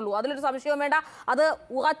മാത്രമേ ചെയ്യുള്ളൂ. അതിലൊരു സംശയവും വേണ്ട. അത്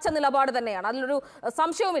ഉറച്ച നിലപാട് തന്നെയാണ്, അതിലൊരു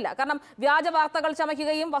സംശയവുമില്ല. കാരണം വ്യാജ വാർത്തകൾ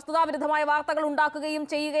ചമയ്ക്കുകയും വസ്തുതാവിരുദ്ധമായ വാർത്തകൾ ഉണ്ടാക്കുകയും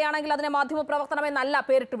ചെയ്യുകയാണെങ്കിൽ അതിനെ മാധ്യമ പ്രവർത്തനം എന്നല്ല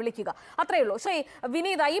പേരിട്ട് വിളിക്കുക. അത്രയേ ഉള്ളൂ. ശ്രീ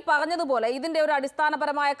വിനീത, ഈ പറഞ്ഞതുപോലെ ഇതിന്റെ ഒരു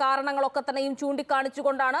അടിസ്ഥാനപരമായ കാരണങ്ങളൊക്കെ തന്നെയും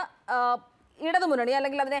ചൂണ്ടിക്കാണിച്ചുകൊണ്ടാണ് ഇടതുമുന്നണി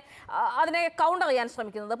അല്ലെങ്കിൽ അതിനെ കൗണ്ടർ ചെയ്യാൻ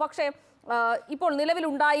ശ്രമിക്കുന്നത്. പക്ഷേ ഇപ്പോൾ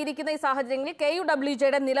നിലവിലുണ്ടായിരിക്കുന്ന ഈ സാഹചര്യങ്ങളിൽ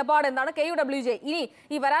KUWJയുടെ നിലപാട് എന്താണ്? KUWJ ഇനി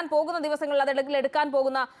ഈ വരാൻ പോകുന്ന ദിവസങ്ങളിൽ അത് എടുക്കാൻ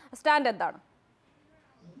പോകുന്ന സ്റ്റാൻഡ് എന്താണ്?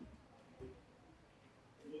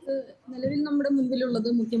 നിലവിൽ നമ്മുടെ മുൻപിലുള്ളത്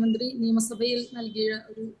മുഖ്യമന്ത്രി നിയമസഭയിൽ നൽകിയ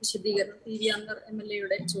ഒരു വിശദീകരണം TV അൻവർ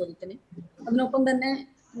MLA ചോദ്യത്തിന്, അതിനൊപ്പം തന്നെ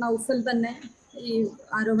നൗഫൽ തന്നെ ഈ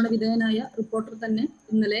ആരോപണ വിധേയനായ റിപ്പോർട്ടർ തന്നെ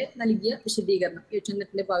ഇന്നലെ നൽകിയ വിശദീകരണം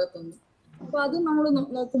ഏഷ്യാനെറ്റിന്റെ ഭാഗത്തുനിന്ന്. അപ്പൊ അത് നമ്മൾ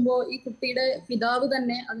നോക്കുമ്പോൾ ഈ കുട്ടിയുടെ പിതാവ്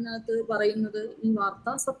തന്നെ അതിനകത്ത് പറയുന്നത് ഈ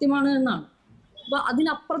വാർത്ത സത്യമാണ് എന്നാണ്. അപ്പൊ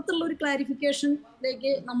അതിനപ്പുറത്തുള്ള ഒരു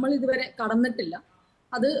ക്ലാരിഫിക്കേഷനിലേക്ക് നമ്മൾ ഇതുവരെ കടന്നിട്ടില്ല.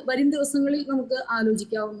 അത് വരും ദിവസങ്ങളിൽ നമുക്ക്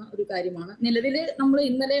ആലോചിക്കാവുന്ന ഒരു കാര്യമാണ്. നിലവില് നമ്മൾ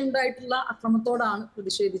ഇന്നലെ ഉണ്ടായിട്ടുള്ള അക്രമത്തോടാണ്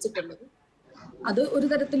പ്രതിഷേധിച്ചിട്ടുള്ളത്. അത് ഒരു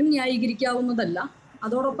തരത്തിലും ന്യായീകരിക്കാവുന്നതല്ല.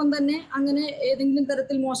 അതോടൊപ്പം തന്നെ അങ്ങനെ ഏതെങ്കിലും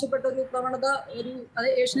തരത്തിൽ മോശപ്പെട്ട ഒരു പ്രവണത അത്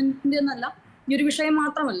ഏഷ്യാനെറ്റിന്റെ എന്നല്ല, ഈ ഒരു വിഷയം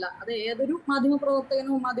മാത്രമല്ല, അത് ഏതൊരു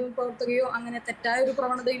മാധ്യമപ്രവർത്തകനോ മാധ്യമപ്രവർത്തകയോ അങ്ങനെ തെറ്റായ ഒരു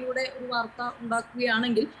പ്രവണതയിലൂടെ ഒരു വാർത്ത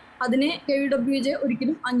ഉണ്ടാക്കുകയാണെങ്കിൽ അതിനെ KUWJ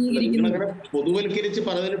ഒരിക്കലും അംഗീകരിക്കുന്നില്ല. പൊതുവൽക്കരിച്ച്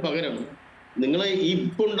പറഞ്ഞതിന് പകരം നിങ്ങൾ ഈ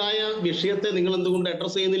ഇപ്പുണ്ടായ വിഷയത്തെ നിങ്ങൾ എന്തുകൊണ്ട്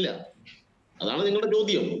അഡ്രസ് ചെയ്യുന്നില്ല? അതാണ് നിങ്ങളുടെ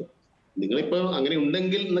ചോദ്യം. നിങ്ങളിപ്പോ അങ്ങനെ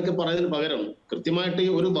ഉണ്ടെങ്കിൽ എന്നൊക്കെ പറയുന്നതിന് പകരം കൃത്യമായിട്ട്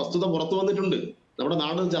ഒരു വസ്തുത പുറത്തു വന്നിട്ടുണ്ട്. നമ്മുടെ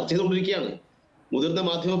നാട് ചർച്ച ചെയ്തുകൊണ്ടിരിക്കുകയാണ്. മുതിർന്ന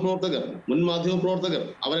മാധ്യമപ്രവർത്തകർ, മുൻ മാധ്യമപ്രവർത്തകർ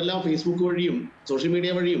അവരെല്ലാം ഫേസ്ബുക്ക് വഴിയും സോഷ്യൽ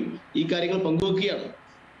മീഡിയ വഴിയും ഈ കാര്യങ്ങൾ പങ്കുവെക്കുകയാണ്.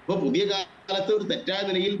 അപ്പൊ പുതിയ കാലത്ത് ഒരു തെറ്റായ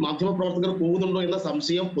നിലയിൽ മാധ്യമപ്രവർത്തകർ പോകുന്നുണ്ടോ എന്ന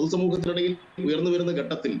സംശയം പൊതുസമൂഹത്തിനിടയിൽ ഉയർന്നു വരുന്ന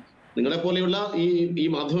ഘട്ടത്തിൽ നിങ്ങളെപ്പോലെയുള്ള ഈ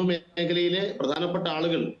മാധ്യമ മേഖലയിലെ പ്രധാനപ്പെട്ട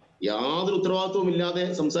ആളുകൾ യാതൊരു ഉത്തരവാദിത്വവും ഇല്ലാതെ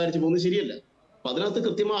സംസാരിച്ചു പോകുന്നത് ശരിയല്ല. അപ്പൊ അതിനകത്ത്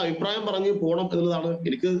കൃത്യമായ അഭിപ്രായം പറഞ്ഞു പോകണം എന്നതാണ്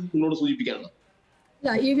എനിക്ക് നിങ്ങളോട് സൂചിപ്പിക്കാനുള്ളത്.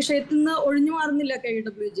 ഈ വിഷയത്തിൽ നിന്ന് ഒഴിഞ്ഞു മാറുന്നില്ല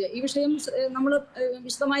KUWJ. ഈ വിഷയം നമ്മൾ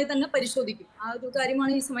വിശദമായി തന്നെ പരിശോധിക്കും. ആ ഒരു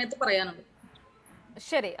കാര്യമാണ് ഈ സമയത്ത് പറയാനുള്ളത്.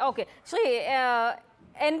 ശരി, ഓക്കെ. ശ്രീ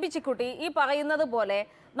NP ചിക്കുട്ടി, ഈ പറയുന്നത് പോലെ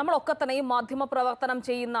നമ്മളൊക്കെ തന്നെ ഈ മാധ്യമ പ്രവർത്തനം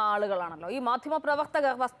ചെയ്യുന്ന ആളുകളാണല്ലോ. ഈ മാധ്യമ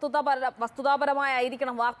പ്രവർത്തകർ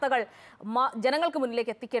വസ്തുതാപരമായിരിക്കണം വാർത്തകൾ ജനങ്ങൾക്ക്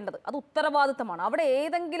മുന്നിലേക്ക് എത്തിക്കേണ്ടത്. അത് ഉത്തരവാദിത്തമാണ്. അവിടെ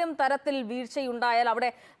ഏതെങ്കിലും തരത്തിൽ വീഴ്ചയുണ്ടായാൽ അവിടെ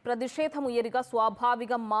പ്രതിഷേധമുയരുക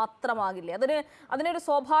സ്വാഭാവികം മാത്രമാകില്ലേ? അതിനൊരു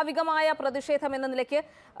സ്വാഭാവികമായ പ്രതിഷേധം എന്ന നിലയ്ക്ക്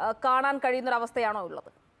കാണാൻ കഴിയുന്നൊരവസ്ഥയാണോ ഉള്ളത്?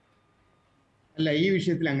 അല്ല, ഈ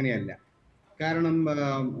വിഷയത്തിൽ അങ്ങനെയല്ല. കാരണം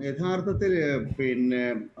യഥാർത്ഥത്തിൽ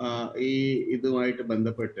ഈ ഇതുമായിട്ട്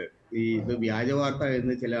ബന്ധപ്പെട്ട് ഇത് വ്യാജവാർത്ത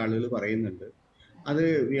എന്ന് ചില ആളുകൾ പറയുന്നുണ്ട്. അത്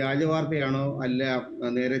വ്യാജവാർത്തയാണോ അല്ല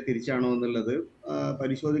നേരെ തിരിച്ചാണോ എന്നുള്ളത്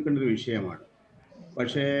പരിശോധിക്കേണ്ട ഒരു വിഷയമാണ്.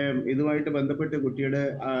 പക്ഷേ ഇതുമായിട്ട് ബന്ധപ്പെട്ട് കുട്ടിയുടെ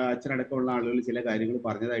അച്ഛനടക്കമുള്ള ആളുകൾ ചില കാര്യങ്ങൾ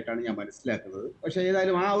പറഞ്ഞതായിട്ടാണ് ഞാൻ മനസ്സിലാക്കുന്നത്. പക്ഷേ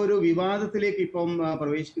ഏതായാലും ആ ഒരു വിവാദത്തിലേക്ക് ഇപ്പം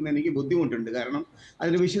പ്രവേശിക്കുന്ന എനിക്ക് ബുദ്ധിമുട്ടുണ്ട്. കാരണം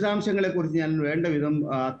അതിന്റെ വിശദാംശങ്ങളെക്കുറിച്ച് ഞാൻ വേണ്ട വിധം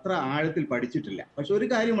അത്ര ആഴത്തിൽ പഠിച്ചിട്ടില്ല. പക്ഷെ ഒരു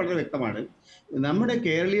കാര്യം വളരെ വ്യക്തമാണ്, നമ്മുടെ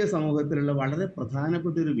കേരളീയ സമൂഹത്തിലുള്ള വളരെ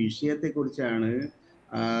പ്രധാനപ്പെട്ട ഒരു വിഷയത്തെക്കുറിച്ചാണ്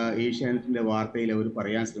ഏഷ്യാനെറ്റിന്റെ വാർത്തയിൽ അവർ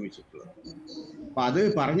പറയാൻ ശ്രമിച്ചിട്ടുള്ളത്. അപ്പൊ അത്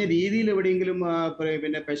പറഞ്ഞ രീതിയിൽ എവിടെയെങ്കിലും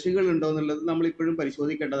പെശകുകൾ ഉണ്ടോ എന്നുള്ളത് നമ്മൾ ഇപ്പോഴും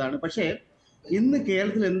പരിശോധിക്കേണ്ടതാണ്. പക്ഷേ ഇന്ന്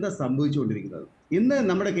കേരളത്തിൽ എന്താ സംഭവിച്ചുകൊണ്ടിരിക്കുന്നത്? ഇന്ന്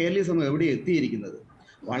നമ്മുടെ കേരളീയ സമൂഹം എവിടെ എത്തിയിരിക്കുന്നത്?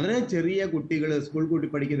 വളരെ ചെറിയ കുട്ടികൾ, സ്കൂൾ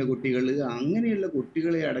പഠിക്കുന്ന കുട്ടികൾ, അങ്ങനെയുള്ള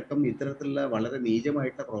കുട്ടികളെ അടക്കം ഇത്തരത്തിലുള്ള വളരെ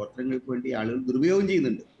നീചമായിട്ടുള്ള പ്രവർത്തനങ്ങൾക്ക് വേണ്ടി ആളുകൾ ദുരുപയോഗം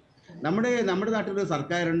ചെയ്യുന്നുണ്ട്. നമ്മുടെ നാട്ടിലൊരു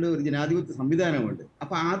സർക്കാരുണ്ട്, ഒരു ജനാധിപത്യ സംവിധാനമുണ്ട്.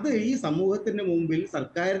 അപ്പൊ അത് ഈ സമൂഹത്തിന്റെ മുമ്പിൽ,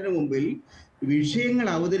 സർക്കാരിന്റെ മുമ്പിൽ വിഷയങ്ങൾ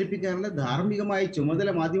അവതരിപ്പിക്കാനുള്ള ധാർമ്മികമായ ചുമതല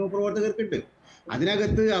മാധ്യമപ്രവർത്തകർക്കുണ്ട്.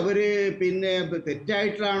 അതിനകത്ത് അവര് പിന്നെ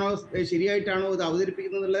തെറ്റായിട്ടാണോ ശരിയായിട്ടാണോ ഇത്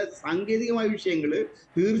അവതരിപ്പിക്കുന്നതെന്നുള്ള സാങ്കേതികമായ വിഷയങ്ങൾ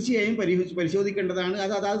തീർച്ചയായും പരിശോധിക്കേണ്ടതാണ്.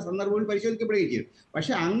 അത് അതാത് സന്ദർഭങ്ങളിൽ പരിശോധിക്കപ്പെടുകയും ചെയ്യും.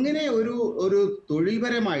 പക്ഷെ അങ്ങനെ ഒരു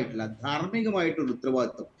തൊഴിൽപരമായിട്ടുള്ള ധാർമ്മികമായിട്ടുള്ള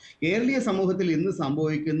ഉത്തരവാദിത്വം കേരളീയ സമൂഹത്തിൽ ഇന്ന്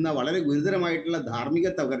സംഭവിക്കുന്ന വളരെ ഗുരുതരമായിട്ടുള്ള ധാർമ്മിക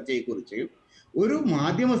തകർച്ചയെക്കുറിച്ച് ഒരു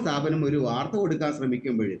മാധ്യമ സ്ഥാപനം ഒരു വാർത്ത കൊടുക്കാൻ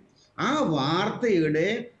ശ്രമിക്കുമ്പോൾ ആ വാർത്തയുടെ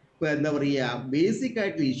എന്താ പറയുക ബേസിക്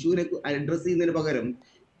ആയിട്ടുള്ള ഇഷ്യൂവിനെ അഡ്രസ് ചെയ്യുന്നതിന് പകരം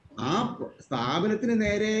ആ സ്ഥാപനത്തിന്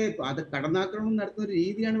നേരെ അത് കടന്നാക്രമണം നടത്തുന്ന ഒരു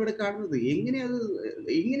രീതിയാണ് ഇവിടെ കാണുന്നത്.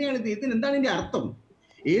 എങ്ങനെയാണ് ഇതിന് എന്താണ് ഇതിന്റെ അർത്ഥം?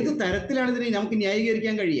 ഏത് തരത്തിലാണ് ഇതിനെ നമുക്ക്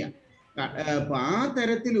ന്യായീകരിക്കാൻ കഴിയുക? ആ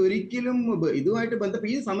തരത്തിൽ ഒരിക്കലും ഇതുമായിട്ട്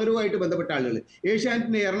ഈ സമരവുമായിട്ട് ബന്ധപ്പെട്ട ആളുകൾ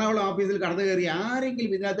ഏഷ്യാനെറ്റിന്റെ എറണാകുളം ഓഫീസിൽ കടന്നു കയറി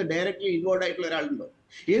ആരെങ്കിലും ഇതിനകത്ത് ഡയറക്റ്റ്ലി ഇൻവോൾവ് ആയിട്ടുള്ള ഒരാളുണ്ടോ?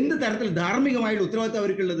 എന്ത് തരത്തിൽ ധാർമ്മികമായിട്ടുള്ള ഉത്തരവാദിത്തം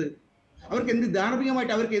അവർക്കുള്ളത്? അവർക്ക് എന്ത്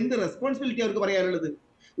ധാർമ്മികമായിട്ട് അവർക്ക് എന്ത് റെസ്പോൺസിബിലിറ്റി അവർക്ക് പറയാനുള്ളത്?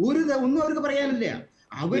 ഒന്നും അവർക്ക് പറയാനില്ല.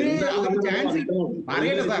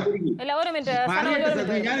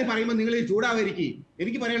 ഞാൻ പറയുമ്പോൾ നിങ്ങൾ ചൂടാവരിക്കും.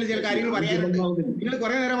 എനിക്ക് പറയാനുള്ള ചില കാര്യങ്ങൾ പറയാനുണ്ട്. നിങ്ങൾ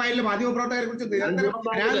കുറെ നേരമായല്ലോ മാധ്യമപ്രവർത്തകരെ കുറിച്ച്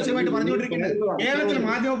അനാവശ്യമായിട്ട് പറഞ്ഞുകൊണ്ടിരിക്കുന്നത്. കേരളത്തിൽ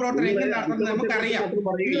മാധ്യമപ്രവർത്തനം എങ്ങനെ നടത്തുന്നത് നമുക്കറിയാം.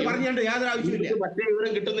 നിങ്ങൾ പറഞ്ഞുകൊണ്ട് യാതൊരു ആവശ്യമില്ല.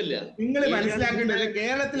 നിങ്ങൾ മനസ്സിലാക്കേണ്ടത്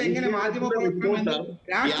കേരളത്തിൽ എങ്ങനെ മാധ്യമപ്രവർത്തനം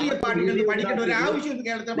രാഷ്ട്രീയ പാർട്ടികൾക്ക് പഠിക്കേണ്ട ഒരു ആവശ്യം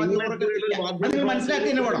കേരളത്തിലെ മാധ്യമപ്രവർത്തകരില്ല. അത് നിങ്ങൾ മനസ്സിലാക്കി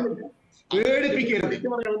തന്നെ വേണം. പേടിപ്പിക്കരുത്.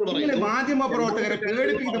 നിങ്ങൾ മാധ്യമപ്രവർത്തകരെ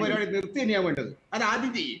പേടിപ്പിക്കുന്ന പരിപാടി നിർത്തി തന്നെയാണ് വേണ്ടത്. അത്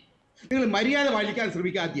ആദ്യം ചെയ്യും. നിങ്ങൾ മര്യാദ പാലിക്കാൻ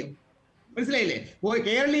ശ്രമിക്കുക ആദ്യം. മനസ്സിലായില്ലേ?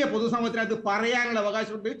 കേരളീയ പൊതുസമൂഹത്തിനകത്ത് പറയാനുള്ള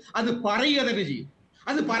അവകാശമുണ്ട്. അത് പറയുക തന്നെ ചെയ്യും.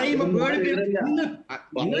 അത് പറയുമ്പോൾ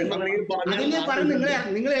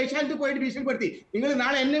നിങ്ങൾ ഏഷ്യാനെറ്റ് പോയിട്ട് ഭീഷണിപ്പെടുത്തി, നിങ്ങൾ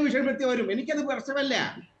നാളെ എന്നെ ഭീഷണിപ്പെടുത്തി വരും. എനിക്കത് പ്രശ്നമല്ല.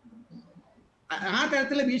 ആ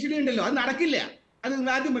തരത്തിലുള്ള ഭീഷണി ഉണ്ടല്ലോ, അത് നടക്കില്ല. അത്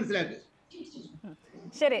നിങ്ങൾ ആദ്യം മനസ്സിലാക്കുക.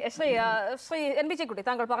 ശരി, ശ്രീ എൻ പി ചെക്കുട്ടി,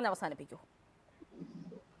 താങ്കൾ പറഞ്ഞ് അവസാനിപ്പിക്കൂ.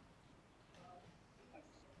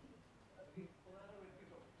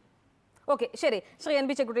 ഓക്കെ, ശരി. ശ്രീ എൻ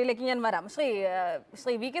പി ചെക്കുട്ടിയിലേക്ക് ഞാൻ വരാം.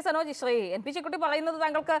 Shri V K Sanoj, Shri N P Chekkutty പറയുന്നത്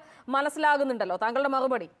താങ്കൾക്ക് മനസ്സിലാകുന്നുണ്ടല്ലോ. താങ്കളുടെ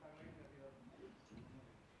മറുപടി?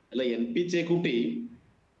 അല്ല, എൻ പി ചെക്കുട്ടി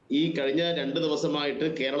ഈ കഴിഞ്ഞ 2 ദിവസമായിട്ട്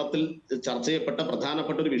കേരളത്തിൽ ചർച്ച ചെയ്യപ്പെട്ട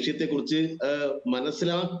പ്രധാനപ്പെട്ട ഒരു വിഷയത്തെക്കുറിച്ച്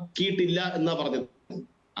മനസ്സിലാക്കിയിട്ടില്ല എന്നാ പറഞ്ഞത്.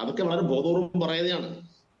 അതൊക്കെ വളരെ ബോധപൂർവം പറയുന്നതാണ്.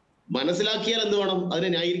 മനസ്സിലാക്കിയാൽ എന്ത് വേണം? അതിനെ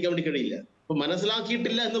ന്യായീകരിക്കാൻ വേണ്ടി കഴിയില്ല. അപ്പൊ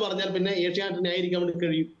മനസ്സിലാക്കിയിട്ടില്ല എന്ന് പറഞ്ഞാൽ പിന്നെ ഏഷ്യാനെറ്റ് ന്യായീകരിക്കാൻ വേണ്ടി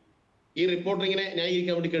കഴിയും, ഈ റിപ്പോർട്ടറിങ്ങിനെ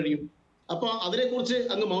ന്യായീകരിക്കാൻ വേണ്ടി കഴിയും. അപ്പൊ അതിനെക്കുറിച്ച്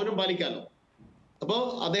അങ്ങ് മൗനം പാലിക്കാമല്ലോ. അപ്പൊ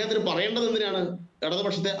അദ്ദേഹത്തിന് പറയേണ്ടത് എന്തിനാണ്?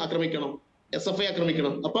 ഇടതുപക്ഷത്തെ ആക്രമിക്കണം, SFI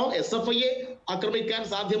ആക്രമിക്കണം. അപ്പൊ SFIയെ ആക്രമിക്കാൻ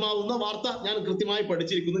സാധ്യമാവുന്ന വാർത്ത ഞാൻ കൃത്യമായി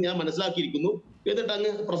പഠിച്ചിരിക്കുന്നു, ഞാൻ മനസ്സിലാക്കിയിരിക്കുന്നു എന്നിട്ട്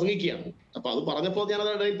അങ്ങ് പ്രസംഗിക്കുകയാണ്. അപ്പൊ അത് പറഞ്ഞപ്പോൾ ഞാൻ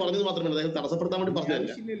പറഞ്ഞത് മാത്രമല്ല, അദ്ദേഹം തടസ്സപ്പെടുത്താൻ വേണ്ടി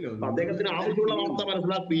പറഞ്ഞതല്ല. അദ്ദേഹത്തിന് ആവശ്യമുള്ള വാർത്ത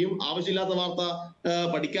മനസ്സിലാക്കുകയും ആവശ്യമില്ലാത്ത വാർത്ത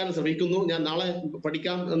പഠിക്കാൻ ശ്രമിക്കുന്നു, ഞാൻ നാളെ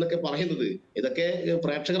പഠിക്കാം എന്നൊക്കെ പറയുന്നത്, ഇതൊക്കെ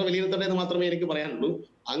പ്രേക്ഷകർ വിലയിരുത്തേണ്ടത് മാത്രമേ എനിക്ക് പറയാനുള്ളൂ.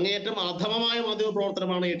 അങ്ങേയറ്റം അധമമായ മാധ്യമ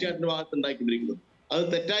പ്രവർത്തനമാണ് ഏഷ്യാനെറ്റിന്റെ ഭാഗത്ത് ഉണ്ടായിക്കൊണ്ടിരിക്കുന്നത്. അത്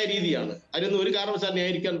തെറ്റായ രീതിയാണ്. അതിനൊന്നും ഒരു കാരണവശാലും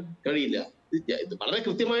ന്യായീകരിക്കാൻ കഴിയില്ല. ഇത് വളരെ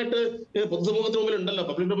കൃത്യമായിട്ട് പൊതുസമൂഹത്തിന് മുമ്പിൽ ഉണ്ടല്ലോ,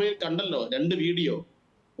 പബ്ലിക് ഡൊമൈനിൽ കണ്ടല്ലോ 2 വീഡിയോ.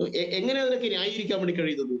 എങ്ങനെ അതിനൊക്കെ ന്യായീകരിക്കാൻ വേണ്ടി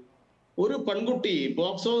കഴിയുന്നത്? ഒരു പെൺകുട്ടി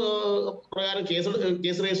പോക്സോ പ്രകാരം കേസ്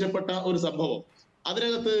രജിസ്റ്റർ ചെയ്യപ്പെട്ട ഒരു സംഭവം,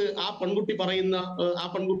 അതിനകത്ത് ആ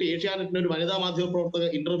പെൺകുട്ടി ഏഷ്യാനെറ്റിന് ഒരു വനിതാ മാധ്യമ പ്രവർത്തക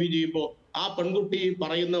ഇന്റർവ്യൂ ചെയ്യുമ്പോൾ ആ പെൺകുട്ടി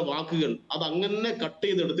പറയുന്ന വാക്കുകൾ അത് അങ്ങനെ കട്ട്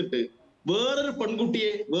ചെയ്തെടുത്തിട്ട് വേറൊരു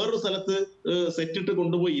പെൺകുട്ടിയെ വേറൊരു സ്ഥലത്ത് സെറ്റിട്ട്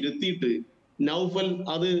കൊണ്ടുപോയി ഇരുത്തിയിട്ട് നൗഫൽ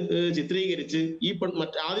അത് ചിത്രീകരിച്ച് ഈ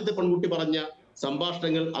ആദ്യത്തെ പെൺകുട്ടി പറഞ്ഞ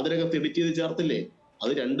സംഭാഷണങ്ങൾ അതിനകത്ത് എഡിറ്റ് ചെയ്ത് ചേർത്തില്ലേ?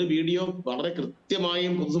 അത് 2 വീഡിയോ വളരെ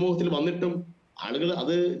കൃത്യമായും പൊതുസമൂഹത്തിൽ വന്നിട്ടും ആളുകൾ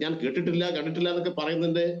അത് ഞാൻ കേട്ടിട്ടില്ല കണ്ടിട്ടില്ല എന്നൊക്കെ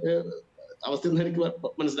പറയുന്നതിന്റെ അവസ്ഥയൊന്നും എനിക്ക്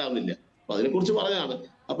മനസ്സിലാവുന്നില്ല. അപ്പൊ അതിനെക്കുറിച്ച് പറഞ്ഞതാണ്.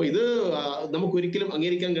 അപ്പൊ ഇത് നമുക്കൊരിക്കലും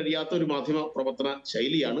അംഗീകരിക്കാൻ കഴിയാത്ത ഒരു മാധ്യമ പ്രവർത്തന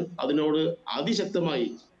ശൈലിയാണ്. അതിനോട് അതിശക്തമായി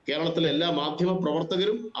കേരളത്തിലെ എല്ലാ മാധ്യമ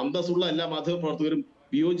പ്രവർത്തകരും, അന്തസ്സുള്ള എല്ലാ മാധ്യമ പ്രവർത്തകരും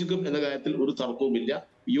വിയോജിക്കും എന്ന കാര്യത്തിൽ ഒരു തർക്കവുമില്ല.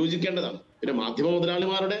 വിയോജിക്കേണ്ടതാണ്. പിന്നെ മാധ്യമ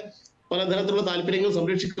മുതലാളിമാരുടെ പലതരത്തിലുള്ള താല്പര്യങ്ങൾ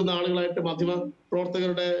സംരക്ഷിക്കുന്ന ആളുകളായിട്ട് മാധ്യമ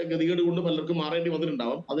പ്രവർത്തകരുടെ ഗതികേട് കൊണ്ട് പലർക്കും മാറേണ്ടി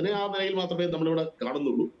വന്നിട്ടുണ്ടാവാം. അതിനെ ആ നിലയിൽ മാത്രമേ നമ്മളിവിടെ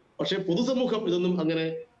കാണുന്നുള്ളൂ. പക്ഷെ പൊതുസമൂഹം ഇതൊന്നും അങ്ങനെ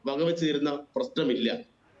വകവെച്ച് തരുന്ന പ്രശ്നമില്ല.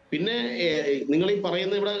 പിന്നെ നിങ്ങൾ ഈ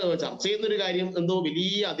പറയുന്ന ഇവിടെ ചർച്ച ചെയ്യുന്ന ഒരു കാര്യം എന്തോ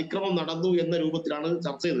വലിയ അതിക്രമം നടന്നു എന്ന രൂപത്തിലാണ്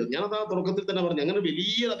ചർച്ച ചെയ്തത്. ഞാനത് ആ തുടക്കത്തിൽ തന്നെ പറഞ്ഞു, അങ്ങനെ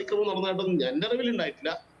വലിയ അതിക്രമം നടന്നതായിട്ടൊന്നും എന്റെ അറിവിൽ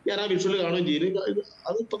ഉണ്ടായിട്ടില്ല. ഞാൻ ആ വിഷ്വൽ കാണുകയും ചെയ്തു.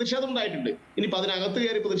 അത് പ്രതിഷേധം ഉണ്ടായിട്ടുണ്ട്. ഇനിയിപ്പോ അതിനകത്ത്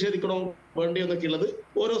കയറി പ്രതിഷേധിക്കണോ വേണ്ടിയോ എന്നൊക്കെ ഉള്ളത്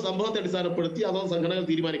ഓരോ സംഭവത്തെ അടിസ്ഥാനപ്പെടുത്തി അതോ സംഘടനകൾ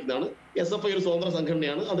തീരുമാനിക്കുന്നതാണ്. SFI ഒരു സ്വതന്ത്ര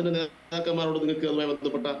സംഘടനയാണ്. അതിന്റെ നേതാക്കന്മാരോട് നിങ്ങൾക്ക് അതുമായി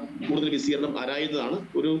ബന്ധപ്പെട്ട കൂടുതൽ വിശദീകരണം ആരായുന്നതാണ്.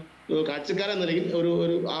 ഒരു കാഴ്ചക്കാരെന്ന നിലയിൽ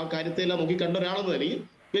ഒരു ആ കാര്യത്തെല്ലാം നോക്കി കണ്ട ഒരാളെന്ന നിലയിൽ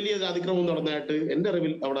വലിയ അതിക്രമം നടന്നതായിട്ട് എന്റെ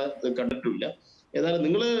അറിവിൽ അവിടെ കണ്ടിട്ടില്ല. ഏതായാലും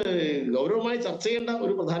നിങ്ങൾ ഗൗരവമായി ചർച്ച ചെയ്യേണ്ട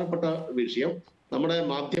ഒരു പ്രധാനപ്പെട്ട വിഷയം, നമ്മുടെ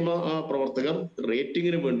മാധ്യമ പ്രവർത്തകർ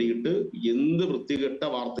റേറ്റിംഗിന് വേണ്ടിയിട്ട് എന്ത് വൃത്തികെട്ട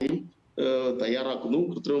വാർത്തയും തയ്യാറാക്കുന്നു,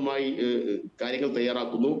 കൃത്രിമമായി കാര്യങ്ങൾ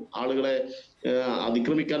തയ്യാറാക്കുന്നു, ആളുകളെ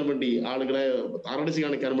അതിക്രമിക്കാൻ വേണ്ടി, ആളുകളെ താറടിച്ച്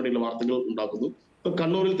കാണിക്കാൻ വേണ്ടിയുള്ള വാർത്തകൾ ഉണ്ടാക്കുന്നു. ഇപ്പൊ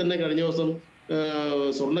കണ്ണൂരിൽ തന്നെ കഴിഞ്ഞ ദിവസം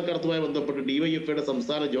സ്വർണ്ണക്കടത്തുമായി ബന്ധപ്പെട്ട് ഡിവൈഎഫ്ഐയുടെ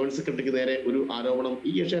സംസ്ഥാന ജോയിന്റ് സെക്രട്ടറിക്ക് നേരെ ഒരു ആരോപണം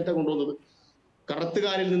ഈ ഏഷ്യാനെറ്റാണ് കൊണ്ടുവന്നത്.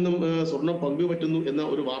 കടത്തുകാരിൽ നിന്നും സ്വർണം പങ്കുപറ്റുന്നു എന്ന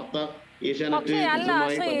ഒരു വാർത്ത പക്ഷേ അല്ല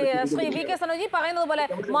ശ്രീ വി കെ സനോജ് പറയുന്നത് പോലെ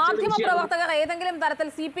മാധ്യമ പ്രവർത്തകർ ഏതെങ്കിലും തരത്തിൽ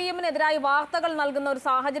CPM-നെതിരായി വാർത്തകൾ നൽകുന്ന ഒരു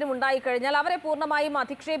സാഹചര്യം ഉണ്ടായിക്കഴിഞ്ഞാൽ അവരെ പൂർണ്ണമായും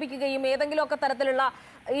അധിക്ഷേപിക്കുകയും ഏതെങ്കിലുമൊക്കെ തരത്തിലുള്ള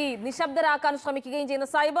ഈ നിശബ്ദരാക്കാൻ ശ്രമിക്കുകയും ചെയ്യുന്ന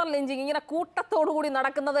സൈബർ ലിഞ്ചിങ് ഇങ്ങനെ കൂട്ടത്തോടുകൂടി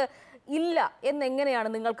നടക്കുന്നത് ഇല്ല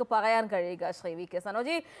എന്നെങ്ങനെയാണ് നിങ്ങൾക്ക് പറയാൻ കഴിയുക ശ്രീ വി കെ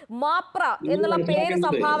സനോജ്? മാപ്ര എന്നുള്ള പേര്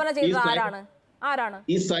സംഭാവന ചെയ്തത് ആരാണ്?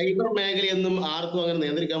 ഈ സൈബർ മേഖലയൊന്നും ആർക്കും അങ്ങനെ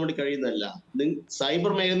നിയന്ത്രിക്കാൻ വേണ്ടി കഴിയുന്നതല്ല.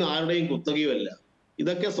 സൈബർ മേഖല ആരുടെയും കുത്തകയുമല്ല.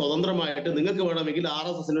 ഇതൊക്കെ സ്വതന്ത്രമായിട്ട് നിങ്ങൾക്ക് വേണമെങ്കിൽ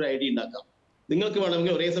RSSന്റെ ഒരു ID ഉണ്ടാക്കാം, നിങ്ങൾക്ക്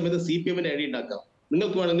വേണമെങ്കിൽ ഒരേ സമയത്ത് CPM-ന്റെ ID ഉണ്ടാക്കാം,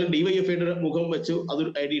 നിങ്ങൾക്ക് വേണമെങ്കിൽ DYFIയുടെ മുഖം വെച്ച്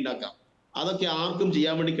അതൊരു ID ഉണ്ടാക്കാം. അതൊക്കെ ആർക്കും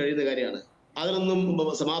ചെയ്യാൻ വേണ്ടി കഴിയുന്ന കാര്യമാണ്. അതിനൊന്നും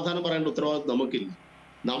സമാധാനം പറയേണ്ട ഉത്തരവാദിത്വം നമുക്കില്ല.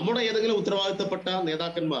 നമ്മുടെ ഏതെങ്കിലും ഉത്തരവാദിത്തപ്പെട്ട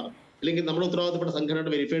നേതാക്കന്മാർ അല്ലെങ്കിൽ നമ്മുടെ ഉത്തരവാദിത്തപ്പെട്ട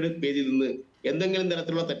സംഘടനയുടെ വെരിഫൈഡ് പേജിൽ നിന്ന് എന്തെങ്കിലും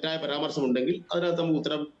തരത്തിലുള്ള തെറ്റായ പരാമർശം ഉണ്ടെങ്കിൽ അതിനകത്ത് നമുക്ക്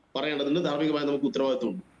ഉത്തരം പറയേണ്ടതുണ്ട്. ധാർമ്മികമായി നമുക്ക്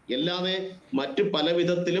ഉത്തരവാദിത്വമുണ്ട്. അല്ലാതെ മറ്റു പല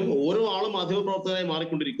വിധത്തിലും ഓരോ ആളും മാധ്യമപ്രവർത്തകരായി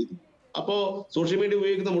മാറിക്കൊണ്ടിരിക്കുന്നു. അപ്പോ സോഷ്യൽ മീഡിയ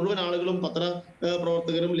ഉപയോഗിക്കുന്ന മുഴുവൻ ആളുകളും പത്ര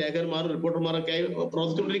പ്രവർത്തകരും ലേഖകന്മാരും റിപ്പോർട്ടർമാരൊക്കെ ആയി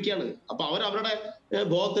പ്രവർത്തിച്ചുകൊണ്ടിരിക്കുകയാണ്. അപ്പൊ അവരവരുടെ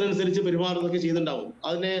ബോധത്തിനനുസരിച്ച് പെരുമാറുന്നതൊക്കെ ചെയ്യുന്നുണ്ടാവും.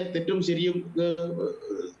 അതിനെ തെറ്റും ശരിയും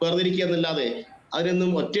വേർതിരിക്കുക എന്നല്ലാതെ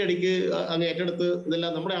അതിനൊന്നും ഒറ്റയടിക്ക് അങ്ങ് ഏറ്റെടുത്ത്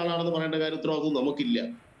ഇതെല്ലാം നമ്മുടെ ആളാണെന്ന് പറയേണ്ട കാര്യം ഉത്തരവാദിത്വം നമുക്കില്ല.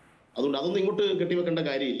 അതുകൊണ്ട് അതൊന്നും ഇങ്ങോട്ട് കെട്ടിവെക്കേണ്ട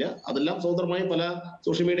കാര്യമില്ല. അതെല്ലാം സ്വതന്ത്രമായി പല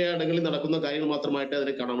സോഷ്യൽ മീഡിയ ഇടങ്ങളിൽ നടക്കുന്ന കാര്യങ്ങൾ മാത്രമായിട്ട്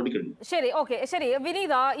അതിനെ കാണാൻ വേണ്ടി കഴിയും. ശരി, ഓക്കെ, ശരി.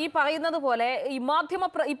 വിനീത, ഈ പറയുന്നത് പോലെ ഈ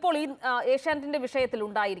ഇപ്പോൾ ഈ ഏഷ്യാനെറ്റിന്റെ വിഷയത്തിൽ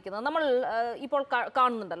ഉണ്ടായിരിക്കുന്നത് നമ്മൾ ഇപ്പോൾ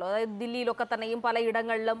കാണുന്നുണ്ടല്ലോ. അതായത് ദില്ലിയിലൊക്കെ തന്നെയും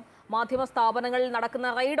പലയിടങ്ങളിലും മാധ്യമ സ്ഥാപനങ്ങളിൽ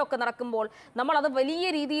നടക്കുന്ന റെയ്ഡൊക്കെ നടക്കുമ്പോൾ നമ്മൾ അത് വലിയ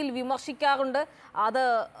രീതിയിൽ വിമർശിക്കാറുണ്ട്. അത്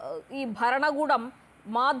ഈ ഭരണകൂടം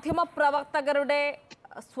മാധ്യമ പ്രവർത്തകരുടെ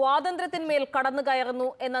സ്വാതന്ത്ര്യത്തിന്മേൽ കടന്നു കയറുന്നു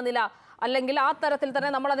എന്ന നില, അല്ലെങ്കിൽ ആ തരത്തിൽ തന്നെ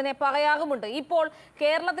നമ്മൾ അതിനെ പറയാറുമുണ്ട്. ഇപ്പോൾ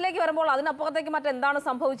കേരളത്തിലേക്ക് വരുമ്പോൾ അതിനപ്പുറത്തേക്ക് മറ്റെന്താണ്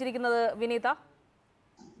സംഭവിച്ചിരിക്കുന്നത് വിനീത?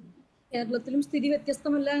 കേരളത്തിലും സ്ഥിതി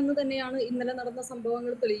വ്യത്യസ്തമല്ല എന്ന് തന്നെയാണ് ഇന്നലെ നടന്ന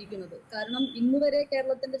സംഭവങ്ങൾ തെളിയിക്കുന്നത്. കാരണം ഇന്ന് വരെ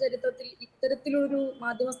കേരളത്തിന്റെ ചരിത്രത്തിൽ ഇത്തരത്തിലൊരു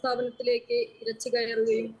മാധ്യമ സ്ഥാപനത്തിലേക്ക് ഇരച്ചു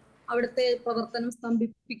കയറുകയും അവിടുത്തെ പ്രവർത്തനം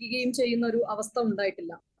സ്തംഭിപ്പിക്കുകയും ചെയ്യുന്ന ഒരു അവസ്ഥ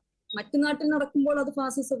ഉണ്ടായിട്ടില്ല. മറ്റു നാട്ടിൽ നടക്കുമ്പോൾ അത്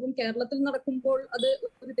ഫാസിസവും, കേരളത്തിൽ നടക്കുമ്പോൾ അത്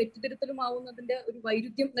ഒരു തെറ്റിദ്ധരുത്തലുമാവുന്നതിന്റെ ഒരു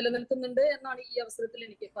വൈരുദ്ധ്യം നിലനിൽക്കുന്നുണ്ട് എന്നാണ് ഈ അവസരത്തിൽ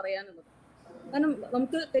എനിക്ക് പറയാനുള്ളത്. കാരണം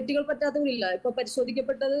നമുക്ക് തെറ്റുകൾ പറ്റാത്തവരില്ല. ഇപ്പൊ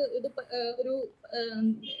പരിശോധിക്കപ്പെട്ടത് ഇത് ഒരു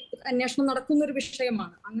അന്വേഷണം നടക്കുന്ന ഒരു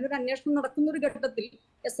വിഷയമാണ്. അങ്ങനെ ഒരു അന്വേഷണം നടക്കുന്ന ഒരു ഘട്ടത്തിൽ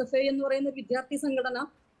SFI എന്ന് പറയുന്ന വിദ്യാർത്ഥി സംഘടന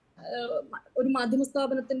ഒരു മാധ്യമ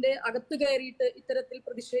സ്ഥാപനത്തിന്റെ അകത്ത് കയറിയിട്ട് ഇത്തരത്തിൽ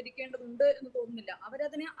പ്രതിഷേധിക്കേണ്ടതുണ്ട് എന്ന് തോന്നുന്നില്ല.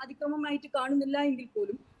 അവരതിനെ അതിക്രമമായിട്ട് കാണുന്നില്ല എങ്കിൽ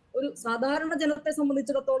പോലും ഒരു സാധാരണ ജനത്തെ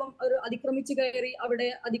സംബന്ധിച്ചിടത്തോളം ഒരു അതിക്രമിച്ചു കയറി അവിടെ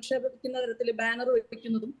അധിക്ഷേപിക്കുന്ന തരത്തിൽ ബാനർ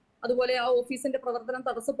വെക്കുന്നതും അതുപോലെ ആ ഓഫീസിന്റെ പ്രവർത്തനം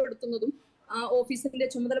തടസ്സപ്പെടുത്തുന്നതും ആ ഓഫീസിന്റെ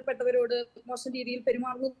ചുമതലപ്പെട്ടവരോട് മോശം രീതിയിൽ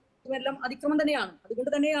പെരുമാറുന്നതും എല്ലാം അതിക്രമം തന്നെയാണ്.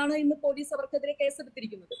 അതുകൊണ്ട് തന്നെയാണ് ഇന്ന് പോലീസ് അവർക്കെതിരെ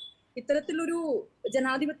കേസെടുത്തിരിക്കുന്നത്. ഇത്തരത്തിലൊരു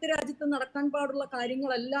ജനാധിപത്യ രാജ്യത്ത് നടക്കാൻ പാടുള്ള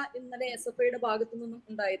കാര്യങ്ങളല്ല ഇന്നലെ SFIയുടെ ഭാഗത്തു നിന്നും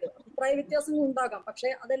ഉണ്ടായത്. അഭിപ്രായ വ്യത്യാസങ്ങൾ ഉണ്ടാകാം,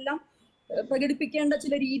 പക്ഷെ അതെല്ലാം പ്രകടിപ്പിക്കേണ്ട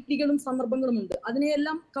ചില രീതികളും സന്ദർഭങ്ങളും ഉണ്ട്.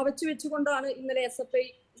 അതിനെയെല്ലാം കവച്ചു വെച്ചുകൊണ്ടാണ് ഇന്നലെ SFI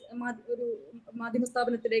ഒരു മാധ്യമ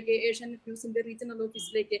സ്ഥാപനത്തിലേക്ക്, ഏഷ്യാനെറ്റ് ന്യൂസിന്റെ റീജിയണൽ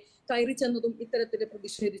ഓഫീസിലേക്ക് കയറി ചെന്നതും ഇത്തരത്തിൽ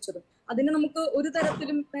പ്രതിഷേധിച്ചതും. അതിന് നമുക്ക് ഒരു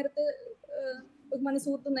തരത്തിലും, നേരത്തെ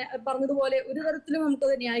മനസ്സുഹൃത്ത് പറഞ്ഞതുപോലെ, ഒരു തരത്തിലും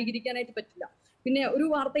നമുക്കത് ന്യായീകരിക്കാനായിട്ട് പറ്റില്ല. പിന്നെ ഒരു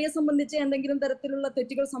വാർത്തയെ സംബന്ധിച്ച് എന്തെങ്കിലും തരത്തിലുള്ള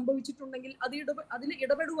തെറ്റുകൾ സംഭവിച്ചിട്ടുണ്ടെങ്കിൽ അതിൽ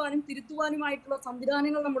ഇടപെടുവാനും തിരുത്തുവാനുമായിട്ടുള്ള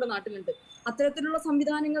സംവിധാനങ്ങൾ നമ്മുടെ നാട്ടിലുണ്ട്. അത്തരത്തിലുള്ള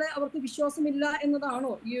സംവിധാനങ്ങളെ അവർക്ക് വിശ്വാസമില്ല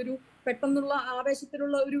എന്നതാണോ ഈ ഒരു പെട്ടെന്നുള്ള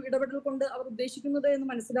ആവേശത്തിലുള്ള ഒരു ഇടപെടൽ കൊണ്ട് അവർ ഉദ്ദേശിക്കുന്നത് എന്ന്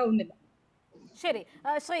മനസ്സിലാവുന്നില്ല. ശരി,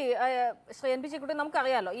 ശ്രീ എൻ പി ചെക്കുട്ടി,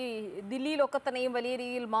 നമുക്കറിയാലോ ഈ ദില്ലിയിലൊക്കെ തന്നെയും വലിയ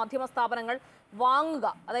രീതിയിൽ മാധ്യമ സ്ഥാപനങ്ങൾ വാങ്ങുക,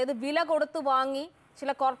 അതായത് വില കൊടുത്ത് വാങ്ങി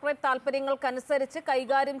ചില കോർപ്പറേറ്റ് താല്പര്യങ്ങൾക്കനുസരിച്ച്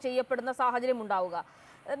കൈകാര്യം ചെയ്യപ്പെടുന്ന സാഹചര്യം ഉണ്ടാവുക.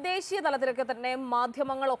 ദേശീയ തലത്തിലൊക്കെ തന്നെ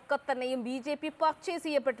മാധ്യമങ്ങളൊക്കെ തന്നെയും BJP പർച്ചേസ്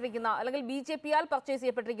ചെയ്യപ്പെട്ടിരിക്കുന്ന, അല്ലെങ്കിൽ BJP-യാൽ പർച്ചേസ്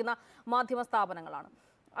ചെയ്യപ്പെട്ടിരിക്കുന്ന മാധ്യമ സ്ഥാപനങ്ങളാണ്.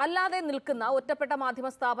 അല്ലാതെ നിൽക്കുന്ന ഒറ്റപ്പെട്ട മാധ്യമ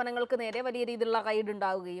സ്ഥാപനങ്ങൾക്ക് നേരെ വലിയ രീതിയിലുള്ള റെയ്ഡ്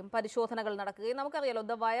ഉണ്ടാവുകയും പരിശോധനകൾ നടക്കുകയും, നമുക്കറിയാലോ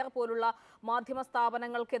ദ വയർ പോലുള്ള മാധ്യമ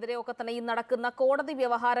സ്ഥാപനങ്ങൾക്കെതിരെയൊക്കെ തന്നെ ഈ നടക്കുന്ന കോടതി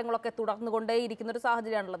വ്യവഹാരങ്ങളൊക്കെ തുടർന്നുകൊണ്ടേയിരിക്കുന്ന ഒരു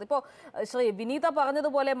സാഹചര്യമാണുള്ളത്. ഇപ്പോൾ ശ്രീ വിനീത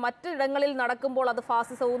പറഞ്ഞതുപോലെ മറ്റിടങ്ങളിൽ നടക്കുമ്പോൾ അത്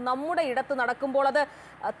ഫാസിസവും, നമ്മുടെ ഇടത്ത് നടക്കുമ്പോൾ അത്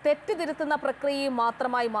തെറ്റിതിരുത്തുന്ന പ്രക്രിയയും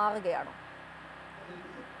മാത്രമായി മാറുകയാണോ?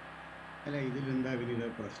 അല്ല, ഇതിലെന്താ വിനീത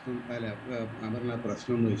പ്രശ്നം? അപർണ,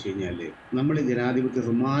 പ്രശ്നം എന്ന് വെച്ച് കഴിഞ്ഞാല് നമ്മൾ ജനാധിപത്യ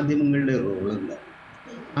മാധ്യമങ്ങളുടെ റോൾ എന്താ?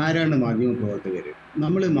 ആരാണ് മാധ്യമ പ്രവർത്തകർ?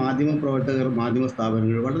 നമ്മൾ മാധ്യമ പ്രവർത്തകർ, മാധ്യമ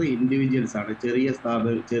സ്ഥാപനങ്ങൾ വളരെ ഇൻഡിവിജ്വൽസ് ആണ്.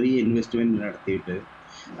 ചെറിയ ഇൻവെസ്റ്റ്മെന്റ് നടത്തിയിട്ട്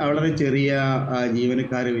വളരെ ചെറിയ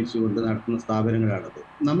ജീവനക്കാരെ വെച്ചുകൊണ്ട് നടത്തുന്ന സ്ഥാപനങ്ങളാണത്.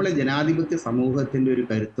 നമ്മളെ ജനാധിപത്യ സമൂഹത്തിൻ്റെ ഒരു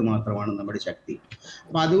കരുത്ത് മാത്രമാണ് നമ്മുടെ ശക്തി.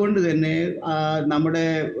 അപ്പം അതുകൊണ്ട് തന്നെ നമ്മുടെ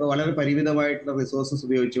വളരെ പരിമിതമായിട്ടുള്ള റിസോഴ്സസ്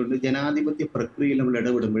ഉപയോഗിച്ചുകൊണ്ട് ജനാധിപത്യ പ്രക്രിയയിൽ നമ്മൾ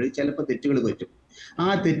ഇടപെടുമ്പോൾ ചിലപ്പോൾ തെറ്റുകൾ പറ്റും. ആ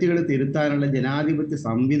തെറ്റുകൾ തിരുത്താനുള്ള ജനാധിപത്യ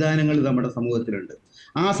സംവിധാനങ്ങൾ നമ്മുടെ സമൂഹത്തിലുണ്ട്.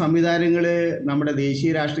 ആ സംവിധാനങ്ങൾ നമ്മുടെ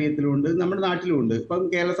ദേശീയ രാഷ്ട്രീയത്തിലുണ്ട്, നമ്മുടെ നാട്ടിലുമുണ്ട്. ഇപ്പം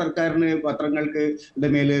കേരള സർക്കാരിന് പത്രങ്ങൾക്ക്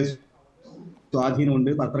മേൽ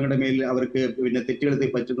സ്വാധീനമുണ്ട്. പത്രങ്ങളുടെ മേൽ അവർക്ക് തെറ്റുകൾ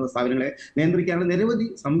പറ്റുന്ന സ്ഥാപനങ്ങളെ നിയന്ത്രിക്കാനുള്ള നിരവധി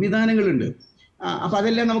സംവിധാനങ്ങളുണ്ട്. അപ്പൊ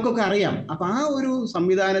അതെല്ലാം നമുക്കൊക്കെ അറിയാം. അപ്പൊ ആ ഒരു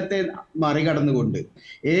സംവിധാനത്തെ മറികടന്നുകൊണ്ട്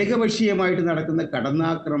ഏകപക്ഷീയമായിട്ട് നടക്കുന്ന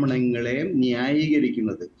കടന്നാക്രമണങ്ങളെ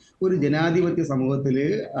ന്യായീകരിക്കുന്നത് ഒരു ജനാധിപത്യ സമൂഹത്തിൽ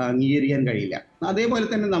അംഗീകരിക്കാൻ കഴിയില്ല. അതേപോലെ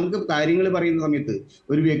തന്നെ നമുക്ക് കാര്യങ്ങൾ പറയുന്ന സമയത്ത്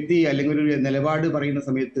ഒരു വ്യക്തി അല്ലെങ്കിൽ ഒരു നിലപാട് പറയുന്ന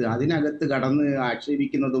സമയത്ത് അതിനകത്ത് കടന്ന്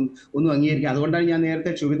ആക്ഷേപിക്കുന്നതും ഒന്നും അംഗീകരിക്കുക. അതുകൊണ്ടാണ് ഞാൻ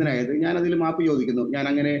നേരത്തെ ക്ഷുഭിതനായത്. ഞാൻ അതിൽ മാപ്പ് ചോദിക്കുന്നു. ഞാൻ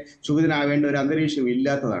അങ്ങനെ ക്ഷുഭിതനാവേണ്ട ഒരു അന്തരീക്ഷം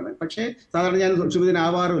ഇല്ലാത്തതാണ്. പക്ഷേ സാധാരണ ഞാൻ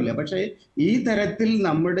ക്ഷുഭിതനാവാറുമില്ല. പക്ഷേ ഈ തരത്തിൽ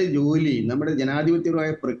നമ്മുടെ ജോലി, നമ്മുടെ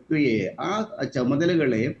ജനാധിപത്യപരമായ പ്രക്രിയയെ, ആ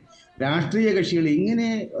ചുമതലകളെ രാഷ്ട്രീയ കക്ഷികൾ ഇങ്ങനെ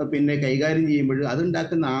കൈകാര്യം ചെയ്യുമ്പോൾ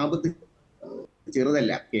അതുണ്ടാക്കുന്ന ആപത്ത്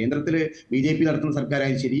ചെറുതല്ല. കേന്ദ്രത്തിൽ BJP നടത്തുന്ന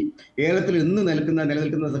സർക്കാരായാലും ശരി, കേരളത്തിൽ ഇന്ന്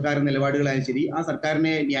നിലനിൽക്കുന്ന സർക്കാർ നിലപാടുകളായാലും ശരി, ആ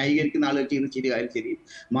സർക്കാരിനെ ന്യായീകരിക്കുന്ന ആളുകൾ ചെയ്യുന്ന ശരിയായാലും ശരി,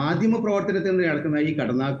 മാധ്യമ പ്രവർത്തനത്തിൽ നടക്കുന്ന ഈ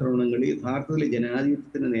കടന്നാക്രമണങ്ങൾ യഥാർത്ഥത്തിൽ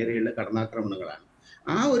ജനാധിപത്യത്തിന് നേരെയുള്ള കടന്നാക്രമണങ്ങളാണ്.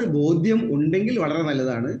 ആ ഒരു ബോധ്യം ഉണ്ടെങ്കിൽ വളരെ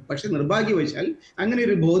നല്ലതാണ്. പക്ഷെ നിർഭാഗ്യവശാൽ അങ്ങനെ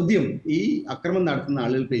ഒരു ബോധ്യം ഈ അക്രമം നടത്തുന്ന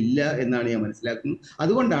ആളുകൾക്ക് ഇല്ല എന്നാണ് ഞാൻ മനസ്സിലാക്കുന്നത്.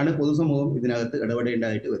 അതുകൊണ്ടാണ് പൊതുസമൂഹം ഇതിനകത്ത്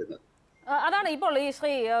ഇടപെടേണ്ടതായിട്ട് വരുന്നത്. അതാണ് ഇപ്പോൾ ഈ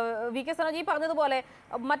ശ്രീ വി കെ സനോജ് പറഞ്ഞതുപോലെ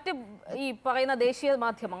മറ്റ് ഈ പറയുന്ന ദേശീയ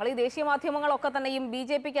മാധ്യമങ്ങൾ, ഈ ദേശീയ മാധ്യമങ്ങളൊക്കെ തന്നെയും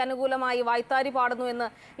BJPക്ക് അനുകൂലമായി വായ്ത്താരി പാടുന്നു എന്ന്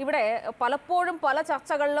ഇവിടെ പലപ്പോഴും പല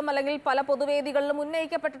ചർച്ചകളിലും അല്ലെങ്കിൽ പല പൊതുവേദികളിലും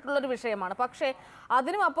ഉന്നയിക്കപ്പെട്ടിട്ടുള്ളൊരു വിഷയമാണ്. പക്ഷേ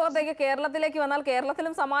അതിനും അപ്പുറത്തേക്ക് കേരളത്തിലേക്ക് വന്നാൽ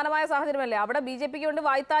കേരളത്തിലും സമാനമായ സാഹചര്യമല്ലേ? അവിടെ BJPക്ക് വേണ്ടി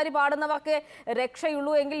വായ്ത്താരി പാടുന്നവർക്ക്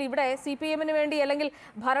രക്ഷയുള്ളൂ എങ്കിൽ ഇവിടെ CPM-ന് വേണ്ടി അല്ലെങ്കിൽ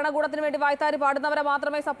ഭരണകൂടത്തിന് വേണ്ടി വായ്ത്താരി പാടുന്നവരെ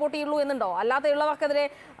മാത്രമേ സപ്പോർട്ട് ചെയ്യുള്ളൂ എന്നുണ്ടോ? അല്ലാതെയുള്ളവർക്കെതിരെ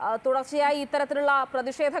തുടർച്ചയായി ഇത്തരത്തിലുള്ള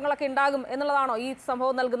പ്രതിഷേധങ്ങളൊക്കെ ഉണ്ടാകും എന്നുള്ളതാണോ ഈ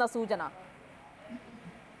സംഭവം നൽകുന്ന സൂചന?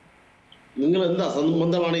 നിങ്ങൾ എന്ത്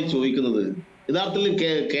അസംബന്ധമാണ് ഈ ചോദിക്കുന്നത്? യഥാർത്ഥത്തിൽ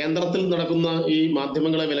കേന്ദ്രത്തിൽ നടക്കുന്ന ഈ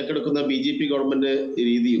മാധ്യമങ്ങളെ വിലക്കെടുക്കുന്ന BJP ഗവൺമെന്റ്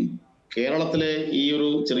രീതിയും കേരളത്തിലെ ഈ ഒരു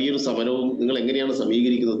ചെറിയൊരു സമരവും നിങ്ങൾ എങ്ങനെയാണ്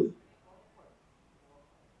സമീകരിക്കുന്നത്?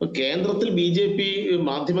 കേന്ദ്രത്തിൽ BJP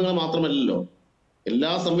മാധ്യമങ്ങൾ മാത്രമല്ലല്ലോ,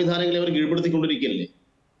 എല്ലാ സംവിധാനങ്ങളെയും അവർ കീഴ്പ്പെടുത്തിക്കൊണ്ടിരിക്കുകയല്ലേ.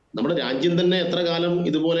 നമ്മുടെ രാജ്യം തന്നെ എത്ര കാലം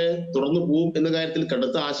ഇതുപോലെ തുടർന്നു പോവും എന്ന കാര്യത്തിൽ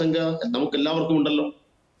കടുത്ത ആശങ്ക നമുക്ക് എല്ലാവർക്കും ഉണ്ടല്ലോ.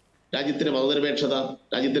 രാജ്യത്തിന്റെ മതനിരപേക്ഷത,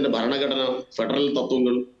 രാജ്യത്തിന്റെ ഭരണഘടന, ഫെഡറൽ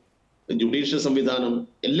തത്വങ്ങൾ, ജുഡീഷ്യൽ സംവിധാനം,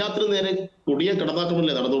 എല്ലാത്തിനും നേരെ കൊടിയ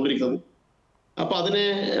കടന്നാക്രമണമല്ലേ നടന്നുകൊണ്ടിരിക്കുന്നത്. അപ്പൊ അതിനെ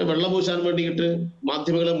വെള്ളപൂശാൻ വേണ്ടിയിട്ട്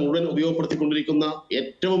മാധ്യമങ്ങളെ മുഴുവൻ ഉപയോഗപ്പെടുത്തിക്കൊണ്ടിരിക്കുന്ന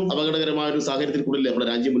ഏറ്റവും അപകടകരമായ ഒരു സാഹചര്യത്തിൽ കൂടിയല്ലേ നമ്മുടെ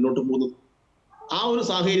രാജ്യം മുന്നോട്ട് പോകുന്നത്. ആ ഒരു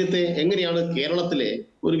സാഹചര്യത്തെ എങ്ങനെയാണ് കേരളത്തിലെ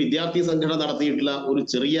ഒരു വിദ്യാർത്ഥി സംഘടന നടത്തിയിട്ടുള്ള ഒരു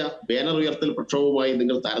ചെറിയ ബാനർ ഉയർത്തൽ പ്രക്ഷോഭവുമായി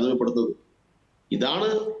നിങ്ങൾ താരതമ്യപ്പെടുത്തുന്നത്? ഇതാണ്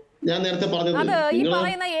ഞാൻ നേരത്തെ പറഞ്ഞത്. ഈ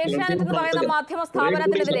പറയുന്ന ഏഷ്യാനെറ്റ് എന്ന് പറയുന്ന മാധ്യമ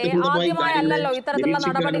സ്ഥാപനത്തിനെതിരെ ആദ്യമായല്ലോ ഇത്തരത്തിലുള്ള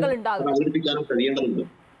നടപടികൾ അവതരിപ്പിക്കാനും കഴിയേണ്ടതുണ്ട്.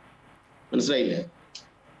 മനസ്സിലായില്ലേ?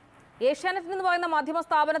 ഏഷ്യാനെറ്റ് എന്ന് പറയുന്ന മാധ്യമ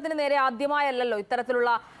സ്ഥാപനത്തിന് നേരെ ആദ്യമായല്ലോ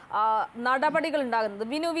ഇത്തരത്തിലുള്ള നടപടികൾ ഉണ്ടാകുന്നത്.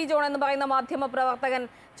 വിനു വി ജോൺ എന്ന് പറയുന്ന മാധ്യമ പ്രവർത്തകൻ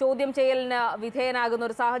ചോദ്യം ചെയ്യലിന് വിധേയനാകുന്ന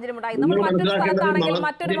ഒരു സാഹചര്യം ഉണ്ടായി. നമ്മൾ മറ്റൊരു സ്ഥലത്താണെങ്കിൽ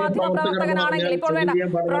മറ്റൊരു മാധ്യമ പ്രവർത്തകനാണെങ്കിൽ, ഇപ്പോൾ വേണ്ട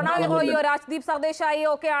പ്രണോയ് റോയിയോ രാജ്ദീപ് സർദേശായിയോ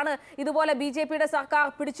ഒക്കെയാണ് ഇതുപോലെ BJPയുടെ സർക്കാർ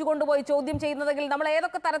പിടിച്ചുകൊണ്ടുപോയി ചോദ്യം ചെയ്യുന്നതെങ്കിൽ നമ്മൾ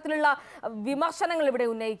ഏതൊക്കെ തരത്തിലുള്ള വിമർശനങ്ങൾ ഇവിടെ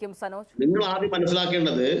ഉന്നയിക്കും സനോജ്? നിങ്ങൾ ആദ്യം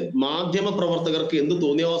മനസ്സിലാക്കേണ്ടത്, മാധ്യമ പ്രവർത്തകർക്ക് എന്ത്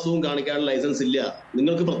തോന്നിയവാസവും കാണിക്കാനുള്ള ലൈസൻസ് ഇല്ല.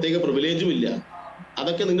 നിങ്ങൾക്ക് പ്രത്യേക പ്രിവിലേജും ഇല്ല.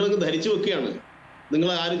 അതൊക്കെ നിങ്ങൾക്ക് ധരിച്ചു വെക്കുകയാണ്.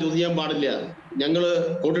 നിങ്ങളെ ആരും ചോദ്യം ചെയ്യാൻ പാടില്ല. ഞങ്ങള്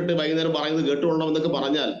കോട്ടിട്ട് വൈകുന്നേരം പറയുന്നത് കേട്ടുകൊള്ളണമെന്നൊക്കെ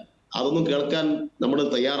പറഞ്ഞാൽ അതൊന്നും കേൾക്കാൻ നമ്മൾ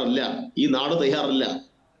തയ്യാറല്ല, ഈ നാട് തയ്യാറല്ല.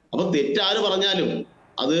 അപ്പൊ തെറ്റാര് പറഞ്ഞാലും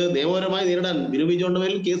അത് നിയമപരമായി നേരിടാൻ വിനു വി ജോണിന്റെ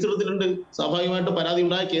പേരിൽ കേസെടുത്തിട്ടുണ്ട്. സ്വാഭാവികമായിട്ട് പരാതി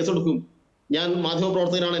ഉണ്ടായ കേസെടുക്കും. ഞാൻ മാധ്യമ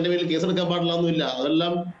പ്രവർത്തകനാണ്, എന്റെ പേരിൽ കേസെടുക്കാൻ പാടില്ല ഒന്നുമില്ല.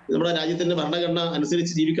 അതെല്ലാം നമ്മുടെ രാജ്യത്തിന്റെ ഭരണഘടന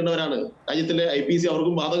അനുസരിച്ച് ജീവിക്കേണ്ടവരാണ്. രാജ്യത്തിലെ IPC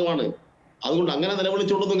അവർക്കും ബാധകമാണ്. അതുകൊണ്ട് അങ്ങനെ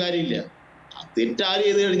നിലവിളിച്ചുകൊണ്ടൊന്നും കാര്യമില്ല. തെറ്റാര്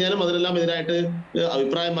ചെയ്ത് കഴിഞ്ഞാലും അതിനെല്ലാം എതിരായിട്ട്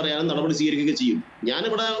അഭിപ്രായം പറയാനും നടപടി സ്വീകരിക്കുകയൊക്കെ ചെയ്യും.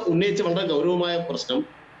 ഞാനിവിടെ ഉന്നയിച്ച വളരെ ഗൗരവമായ പ്രശ്നം,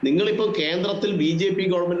 നിങ്ങളിപ്പോൾ കേന്ദ്രത്തിൽ BJP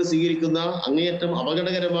ഗവൺമെന്റ് സ്വീകരിക്കുന്ന അങ്ങേയറ്റം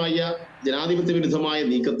അപകടകരമായ ജനാധിപത്യ വിരുദ്ധമായ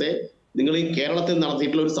നീക്കത്തെ നിങ്ങൾ ഈ കേരളത്തിൽ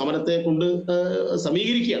നടത്തിയിട്ടുള്ള ഒരു സമരത്തെ കൊണ്ട്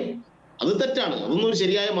സമീകരിക്കുകയാണ്. അത് തെറ്റാണ്. അതൊന്നും ഒരു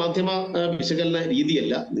ശരിയായ മാധ്യമ വിശകലന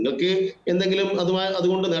രീതിയല്ല. നിങ്ങൾക്ക് എന്തെങ്കിലും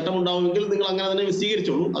അതുകൊണ്ട് നേട്ടമുണ്ടാവുമെങ്കിൽ നിങ്ങൾ അങ്ങനെ തന്നെ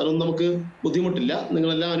വിശദീകരിച്ചോളൂ. അതൊന്നും നമുക്ക് ബുദ്ധിമുട്ടില്ല.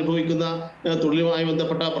 നിങ്ങളെല്ലാം അനുഭവിക്കുന്ന തൊഴിലുമായി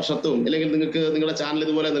ബന്ധപ്പെട്ട പ്രശ്നത്വവും അല്ലെങ്കിൽ നിങ്ങൾക്ക് നിങ്ങളുടെ ചാനൽ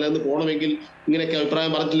ഇതുപോലെ നിലനിന്ന് പോകണമെങ്കിൽ ഇങ്ങനെയൊക്കെ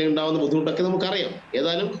അഭിപ്രായം പറഞ്ഞില്ലെങ്കിൽ ഉണ്ടാവുന്ന ബുദ്ധിമുട്ടൊക്കെ നമുക്കറിയാം.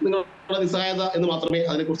 ഏതായാലും നിങ്ങളുടെ നിസ്സഹായത എന്ന് മാത്രമേ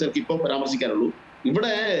അതിനെക്കുറിച്ച് എനിക്ക് ഇപ്പം പരാമർശിക്കാനുള്ളൂ.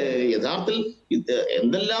 ഇവിടെ യഥാർത്ഥത്തിൽ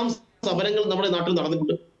എന്തെല്ലാം സമരങ്ങൾ നമ്മുടെ നാട്ടിൽ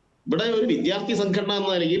നടന്നിട്ടുണ്ട്. ഇവിടെ ഒരു വിദ്യാർത്ഥി സംഘടന എന്ന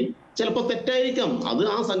നിലയിൽ ചിലപ്പോൾ തെറ്റായിരിക്കാം, അത്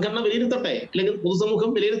ആ സംഘടന വിലയിരുത്തട്ടെ, അല്ലെങ്കിൽ പൊതുസമൂഹം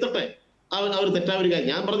വിലയിരുത്തട്ടെ. അവർ തെറ്റായ ഒരു കാര്യം.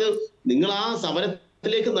 ഞാൻ പറഞ്ഞത് നിങ്ങൾ ആ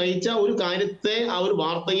സമരത്തിലേക്ക് നയിച്ച ഒരു കാര്യത്തെ, ആ ഒരു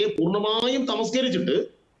വാർത്തയെ പൂർണ്ണമായും തമസ്കരിച്ചിട്ട്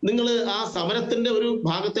നിങ്ങൾ ആ സമരത്തിന്റെ ഒരു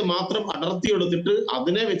ഭാഗത്തെ മാത്രം അടർത്തിയെടുത്തിട്ട്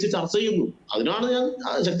അതിനെ വെച്ച് ചർച്ച ചെയ്യുന്നു. അതിനാണ് ഞാൻ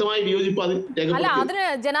ശക്തമായ വിയോജിപ്പ് അല്ല, അതിന്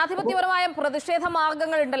ജനാധിപത്യപരമായ പ്രതിഷേധ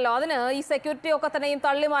മാർഗങ്ങൾ ഉണ്ടല്ലോ. അതിന് ഈ സെക്യൂരിറ്റി ഒക്കെ തന്നെയും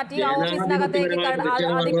തള്ളി മാറ്റി ആ ഓഫീസിനകത്തേക്ക്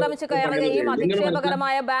അതിക്രമിച്ച് കയറുകയും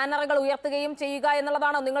അധിക്ഷേപകരമായ ബാനറുകൾ ഉയർത്തുകയും ചെയ്യുക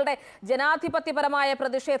എന്നുള്ളതാണോ നിങ്ങളുടെ ജനാധിപത്യപരമായ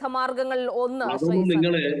പ്രതിഷേധ മാർഗങ്ങളിൽ ഒന്ന്?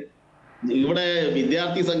 ഇവിടെ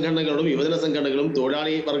വിദ്യാർത്ഥി സംഘടനകളും യുവജന സംഘടനകളും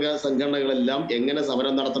തൊഴിലാളി വർഗ സംഘടനകളെല്ലാം എങ്ങനെ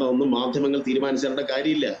സമരം നടത്തണമെന്നും മാധ്യമങ്ങൾ തീരുമാനിച്ചേണ്ട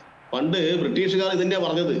കാര്യമില്ല. പണ്ട് ബ്രിട്ടീഷുകാർ ഇതിന്റെ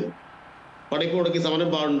പറഞ്ഞത്, പണിമുടക്കി സമരം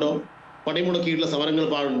പാടുണ്ടോ, പണിമുടക്കിയിട്ടുള്ള സമരങ്ങൾ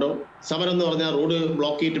പാടുണ്ടോ, സമരം എന്ന് പറഞ്ഞാൽ റോഡ്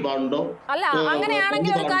ബ്ലോക്ക് ചെയ്തിട്ട് പാടുണ്ടോ? അല്ല,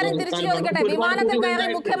 അങ്ങനെയാണെങ്കിൽ ഒരു കാര്യം തിരിച്ചു ചോദിക്കട്ടെ. വിമാനത്തിൽ കയറി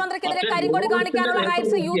മുഖ്യമന്ത്രിക്കെതിരെ കരിങ്കൊടി കാണിക്കാനുള്ള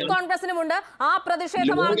റൈറ്റ്സ് യൂത്ത് കോൺഗ്രസിനുമുണ്ട്. ആ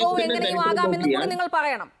പ്രതിഷേധ മാർഗവും എങ്ങനെയും ആകാമെന്നും കൂടി നിങ്ങൾ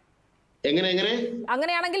പറയണം.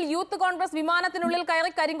 അങ്ങനെയാണെങ്കിൽ യൂത്ത് കോൺഗ്രസ് വിമാനത്തിനുള്ളിൽ കയറി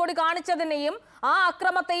കരിങ്കൊടി കാണിച്ചതിനെയും ആ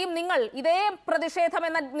അക്രമത്തെയും നിങ്ങൾ ഇതേ പ്രതിഷേധം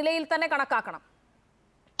എന്ന നിലയിൽ തന്നെ കണക്കാക്കണം.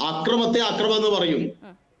 അക്രമത്തെ അക്രമം എന്ന് പറയും,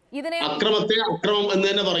 അക്രമത്തെ അക്രമം എന്ന്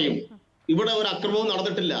തന്നെ പറയും. ഇവിടെ ഒരു അക്രമവും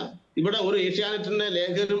നടന്നിട്ടില്ല. ഇവിടെ ഒരു ഏഷ്യാനെറ്റിന്റെ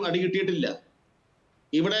ലേഖകരും അടികിട്ടിയിട്ടില്ല.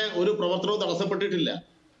 ഇവിടെ ഒരു പ്രവർത്തനവും തടസ്സപ്പെട്ടിട്ടില്ല.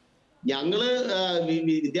 ഞങ്ങള്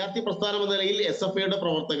വിദ്യാർത്ഥി പ്രസ്ഥാനം എന്ന നിലയിൽ SFIയുടെ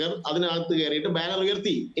പ്രവർത്തകർ അതിനകത്ത് കയറിയിട്ട് ബാനർ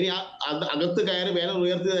ഉയർത്തി. ഇനി അകത്ത് കയറി ബാനർ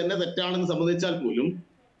ഉയർത്തിയത് തന്നെ തെറ്റാണെന്ന് സംബന്ധിച്ചാൽ പോലും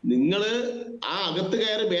നിങ്ങള് ആ അകത്ത്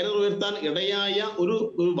കയറി ബാനർ ഉയർത്താൻ ഇടയായ ഒരു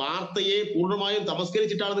വാർത്തയെ പൂർണ്ണമായും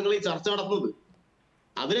തമസ്കരിച്ചിട്ടാണ് നിങ്ങൾ ഈ ചർച്ച നടത്തുന്നത്.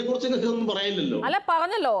 അതിനെക്കുറിച്ച് ഒന്നും പറയാനില്ലല്ലോ. അല്ല,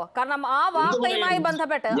 പറഞ്ഞല്ലോ. കാരണം ആ വാർത്തയുമായി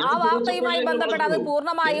ബന്ധപ്പെട്ട് അത്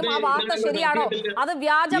പൂർണ്ണമായും ആ വാർത്ത ശരിയാണോ, അത്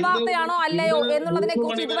വ്യാജ വാർത്തയാണോ അല്ലയോ എന്നുള്ളതിനെ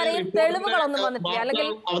കുറിച്ച് ഇതുവരെയും തെളിവുകളൊന്നും വന്നിട്ടില്ല. അല്ലെങ്കിൽ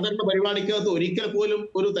അവതരണ പരിപാടിക്കകത്ത് ഒരിക്കൽ പോലും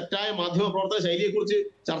ഒരു തെറ്റായ മാധ്യമ പ്രവർത്തന ശൈലിയെ കുറിച്ച്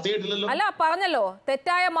ചർച്ച ചെയ്തിട്ടില്ലല്ലോ. അല്ല, പറഞ്ഞല്ലോ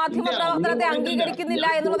തെറ്റായ മാധ്യമ പ്രവർത്തനത്തെ അംഗീകരിക്കുന്നില്ല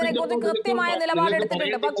എന്നുള്ളതിനെ കുറിച്ച് കൃത്യമായ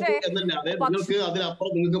നിലപാടെടുത്തിട്ടുണ്ട്.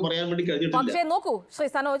 പക്ഷേ നോക്കൂ ശ്രീ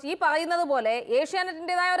സനോജ്, ഈ പറയുന്നത് പോലെ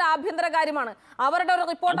ഏഷ്യാനെറ്റിന്റേതായ ഒരു ആഭ്യന്തര കാര്യമാണ്. അവരുടെ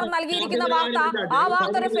റിപ്പോർട്ടർ നൽകിയിരിക്കുന്ന വാർത്ത, ആ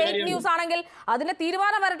വാർത്ത ഒരു ഫേക്ക് ന്യൂസ് ആണെങ്കിൽ അതിന്റെ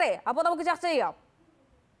തീരുമാനം വരട്ടെ, അപ്പൊ നമുക്ക് ചർച്ച ചെയ്യാം.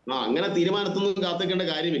 അങ്ങനെ തീരുമാനത്തൊന്നും കാത്തിക്കേണ്ട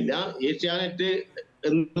കാര്യമില്ല. ഏഷ്യാനെറ്റ്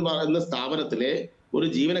എന്ന് പറയുന്ന സ്ഥാപനത്തിലെ ഒരു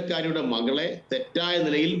ജീവനക്കാരിയുടെ മകളെ തെറ്റായ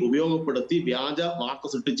നിലയിൽ ഉപയോഗപ്പെടുത്തി വ്യാജ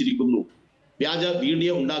വാർത്ത സൃഷ്ടിച്ചിരിക്കുന്നു, വ്യാജ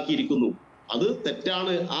വീഡിയോ ഉണ്ടാക്കിയിരിക്കുന്നു. അത്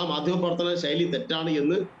തെറ്റാണ്, ആ മാധ്യമ പ്രവർത്തന ശൈലി തെറ്റാണ്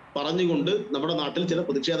എന്ന് പറഞ്ഞുകൊണ്ട് നമ്മുടെ നാട്ടിൽ ചില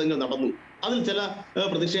പ്രതിഷേധങ്ങൾ നടന്നു. അതിൽ ചില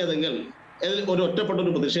പ്രതിഷേധങ്ങൾ, ഒരു ഒറ്റപ്പെട്ട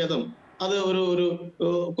ഒരു പ്രതിഷേധം, അത് ഒരു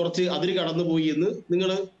കുറച്ച് അതിര് കടന്നുപോയി എന്ന് നിങ്ങൾ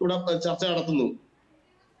ഇവിടെ ചർച്ച നടത്തുന്നു.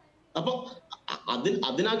 അപ്പൊ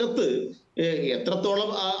അതിനകത്ത് എത്രത്തോളം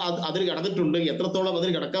അതിന് കടന്നിട്ടുണ്ട്, എത്രത്തോളം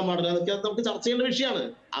അതിന് കിടക്കാൻ പാടില്ല എന്നൊക്കെ നമുക്ക് ചർച്ച ചെയ്യേണ്ട വിഷയമാണ്.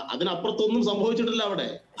 അതിനപ്പുറത്തൊന്നും സംഭവിച്ചിട്ടില്ല അവിടെ.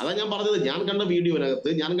 അതാ ഞാൻ പറഞ്ഞത്, ഞാൻ കണ്ട വീഡിയോനകത്ത്,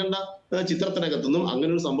 ഞാൻ കണ്ട ചിത്രത്തിനകത്തൊന്നും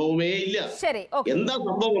അങ്ങനെ ഒരു സംഭവമേ ഇല്ല. എന്താ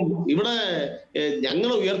സംഭവം? ഇവിടെ ഞങ്ങൾ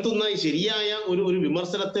ഉയർത്തുന്ന ശരിയായ ഒരു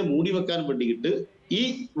വിമർശനത്തെ മൂടി വെക്കാൻ വേണ്ടിയിട്ട് ഈ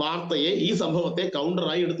വാർത്തയെ, ഈ സംഭവത്തെ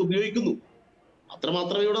കൗണ്ടറായി എടുത്ത് ഉപയോഗിക്കുന്നു.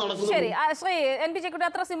 അത്രമാത്രമേ ഇവിടെ നടക്കുന്നു.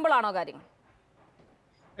 അത്ര സിമ്പിൾ ആണോ കാര്യങ്ങൾ?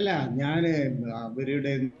 അല്ല, ഞാന്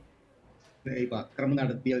അവരുടെ ഇപ്പൊ അക്രമം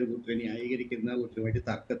നടത്തിയ ഒരു കൂട്ടരെ ന്യായീകരിക്കുന്ന കൂട്ടരുമായിട്ട്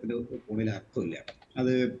തർക്കത്തിന് പോണിൽ അർത്ഥമില്ല.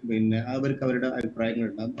 അത് അവർക്ക് അവരുടെ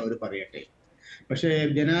അഭിപ്രായങ്ങളുണ്ടാകും, അവർ പറയട്ടെ. പക്ഷേ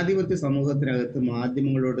ജനാധിപത്യ സമൂഹത്തിനകത്ത്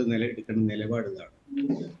മാധ്യമങ്ങളോട് എടുക്കുന്ന നിലപാട് ഇതാണ്.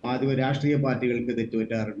 ആദ്യം രാഷ്ട്രീയ പാർട്ടികൾക്ക്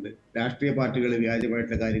തെറ്റുപറ്റാറുണ്ട്, രാഷ്ട്രീയ പാർട്ടികൾ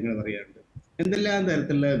വ്യാജമായിട്ടുള്ള കാര്യങ്ങൾ പറയാറുണ്ട്, എന്തെല്ലാം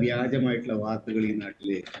തരത്തിലുള്ള വ്യാജമായിട്ടുള്ള വാർത്തകൾ ഈ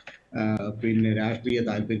നാട്ടില് രാഷ്ട്രീയ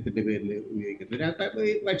താല്പര്യത്തിന്റെ പേരിൽ ഉപയോഗിക്കുന്നത്.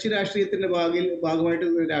 കക്ഷി രാഷ്ട്രീയത്തിന്റെ ഭാഗമായിട്ട്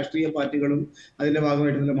രാഷ്ട്രീയ പാർട്ടികളും അതിന്റെ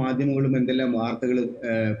ഭാഗമായിട്ടുള്ള മാധ്യമങ്ങളും എന്തെല്ലാം വാർത്തകൾ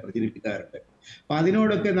പ്രചരിപ്പിക്കാറുണ്ട്. അപ്പൊ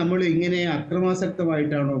അതിനോടൊക്കെ നമ്മൾ ഇങ്ങനെ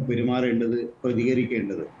അക്രമാസക്തമായിട്ടാണോ പെരുമാറേണ്ടത്,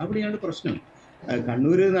 പ്രതികരിക്കേണ്ടത്? അവിടെയാണ് പ്രശ്നം.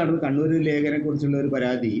 കണ്ണൂർ ലേഖനെ കുറിച്ചുള്ള ഒരു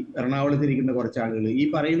പരാതി എറണാകുളത്തിരിക്കുന്ന കുറച്ച് ആളുകൾ, ഈ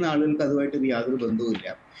പറയുന്ന ആളുകൾക്ക് അതുമായിട്ട് യാതൊരു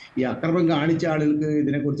ബന്ധവുമില്ല. ഈ അക്രമം കാണിച്ച ആളുകൾക്ക്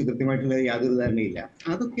ഇതിനെക്കുറിച്ച് കൃത്യമായിട്ടുള്ള യാതൊരു ധാരണയില്ല.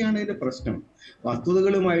 അതൊക്കെയാണ് ഇതിന്റെ പ്രശ്നം.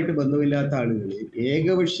 വസ്തുതകളുമായിട്ട് ബന്ധമില്ലാത്ത ആളുകൾ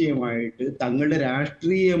ഏകപക്ഷീയമായിട്ട് തങ്ങളുടെ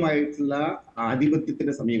രാഷ്ട്രീയമായിട്ടുള്ള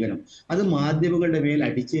ആധിപത്യത്തിന്റെ സമീപനം അത് മാധ്യമങ്ങളുടെ മേൽ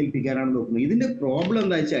അടിച്ചേൽപ്പിക്കാനാണ് നോക്കുന്നത്. ഇതിന്റെ പ്രോബ്ലം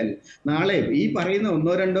എന്താ വെച്ചാൽ, നാളെ ഈ പറയുന്ന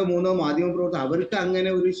 1, 2, 3 മാധ്യമപ്രവർത്തകർ അവർക്ക് അങ്ങനെ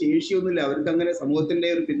ഒരു ശേഷിയൊന്നുമില്ല. അവർക്ക് അങ്ങനെ സമൂഹത്തിന്റെ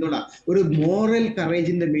ഒരു പിന്തുണ, ഒരു മോറൽ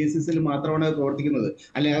കറേജിന്റെ ബേസിസിൽ മാത്രമാണ് പ്രവർത്തിക്കുന്നത്.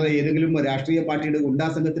 അല്ലാതെ ഏതെങ്കിലും രാഷ്ട്രീയ പാർട്ടിയുടെ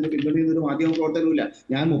ഗുണ്ടാസംഘത്തിന്റെ പിന്തുണയുന്ന ഒരു മാധ്യമ പ്രവർത്തനമില്ല.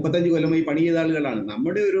 ഞാൻ 35 കൊല്ലമായി പണി ചെയ്ത ആളുകളാണ്.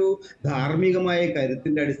 നമ്മുടെ ഒരു ധാർമ്മികമായ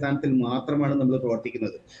കരുത്തിന്റെ അടിസ്ഥാനത്തിൽ മാത്രമാണ് നമ്മൾ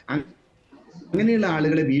പ്രവർത്തിക്കുന്നത്. അങ്ങനെയുള്ള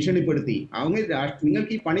ആളുകളെ ഭീഷണിപ്പെടുത്തി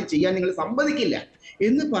നിങ്ങൾക്ക് ഈ പണി ചെയ്യാൻ നിങ്ങൾ സമ്മതിക്കില്ല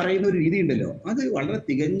എന്ന് പറയുന്ന ഒരു രീതി ഉണ്ടല്ലോ, അത്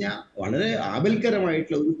വളരെ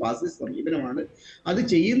ആപൽക്കരമായിട്ടുള്ള ഒരു ഫാസിസ്റ്റ് സമീപനമാണ്. അത്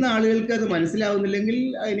ചെയ്യുന്ന ആളുകൾക്ക് അത് മനസ്സിലാവുന്നില്ലെങ്കിൽ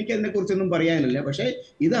എനിക്ക് അതിനെ കുറിച്ചൊന്നും പറയാനില്ല. പക്ഷെ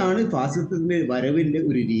ഇതാണ് ഫാസിസത്തിന്റെ വരവിന്റെ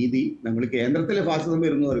ഒരു രീതി. നമ്മൾ കേന്ദ്രത്തിലെ ഫാസിസം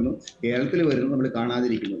വരുന്നു പറയുന്നു, കേരളത്തിൽ വരുന്നു നമ്മൾ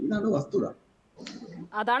കാണാതിരിക്കുന്നു. ഇതാണ് വസ്തുത.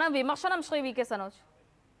 അതാണ് വിമർശനം ശ്രീ വി കെ സനോജ്.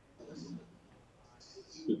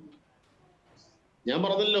 ഞാൻ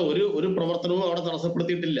പറഞ്ഞല്ലോ, ഒരു പ്രവർത്തനവും അവിടെ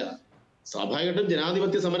തടസ്സപ്പെടുത്തിയിട്ടില്ല. സ്വാഭാവികമായിട്ടും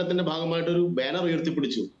ജനാധിപത്യ സമരത്തിന്റെ ഭാഗമായിട്ട് ഒരു ബാനർ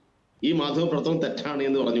ഉയർത്തിപ്പിടിച്ചു, ഈ മാധ്യമ പ്രവർത്തനം തെറ്റാണ്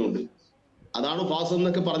എന്ന് പറഞ്ഞുകൊണ്ട്. അതാണ് ഫാസ്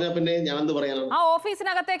എന്നൊക്കെ പറഞ്ഞാൽ പിന്നെ ഞാൻ എന്ത് പറയാനാണ്? ആ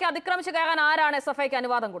ഓഫീസിനകത്തേക്ക് അതിക്രമിച്ച് കയറാൻ ആരാണ് SFIക്ക്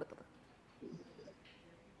അനുവാദം കൊടുത്തത്?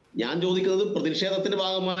 ഞാൻ ചോദിക്കുന്നത്, പ്രതിഷേധത്തിന്റെ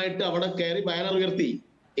ഭാഗമായിട്ട് അവിടെ കയറി ബാനർ ഉയർത്തി,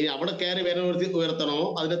 ഇനി അവിടെ കയറി ബാനർ ഉയർത്തണോ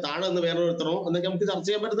അതിന്റെ താഴെ നിന്ന് ബാനർ ഉയർത്തണോ എന്നൊക്കെ നമുക്ക് ചർച്ച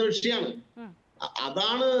ചെയ്യാൻ പറ്റുന്ന വിഷയമാണ്.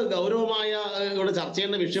 അതാണ് ഗൗരവമായ ഇവിടെ ചർച്ച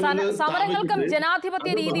ചെയ്യേണ്ട വിഷയം. സമരങ്ങൾക്കും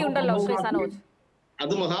ജനാധിപത്യ രീതി ഉണ്ടല്ലോ ശ്രീ സനോജ്.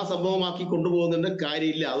 അത് മഹാസംഭവമാക്കി കൊണ്ടുപോകുന്നതിന്റെ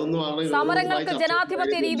കാര്യമില്ല. അതൊന്നും സമരങ്ങൾക്ക്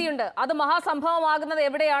ജനാധിപത്യ രീതിയുണ്ട്. അത് മഹാസംഭവമാകുന്നത്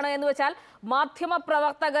എവിടെയാണ് എന്ന് വെച്ചാൽ മാധ്യമ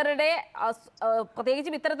പ്രവർത്തകരുടെ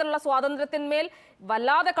പ്രത്യേകിച്ചും ഇത്തരത്തിലുള്ള സ്വാതന്ത്ര്യത്തിന്മേൽ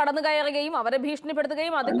വല്ലാതെ കടന്നു കയറുകയും അവരെ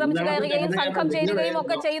ഭീഷണിപ്പെടുത്തുകയും അതിക്രമിച്ചു കയറുകയും സംഘം ചേരുകയും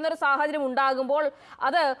ഒക്കെ ചെയ്യുന്ന ഒരു സാഹചര്യം ഉണ്ടാകുമ്പോൾ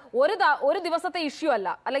അത് ഒരു ദിവസത്തെ ഇഷ്യൂ അല്ല,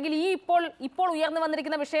 അല്ലെങ്കിൽ ഇപ്പോൾ ഉയർന്നു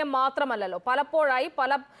വന്നിരിക്കുന്ന വിഷയം മാത്രമല്ലല്ലോ. പലപ്പോഴായി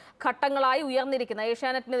പല ഘട്ടങ്ങളായി ഉയർന്നിരിക്കുന്ന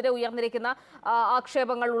ഏഷ്യാനെറ്റിനെതിരെ ഉയർന്നിരിക്കുന്ന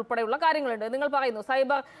ആക്ഷേപങ്ങൾ ഉൾപ്പെടെയുള്ള കാര്യങ്ങളുണ്ട്. നിങ്ങൾ പറയുന്നു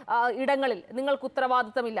സൈബർ ഇടങ്ങളിൽ നിങ്ങൾക്ക്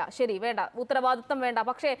ഉത്തരവാദിത്തമില്ല. ശരി, വേണ്ട, ഉത്തരവാദിത്തം വേണ്ട.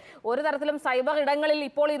 പക്ഷേ ഒരു തരത്തിലും സൈബർ ഇടങ്ങളിൽ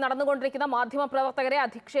ഇപ്പോൾ ഈ നടന്നുകൊണ്ടിരിക്കുന്ന മാധ്യമ പ്രവർത്തകരെ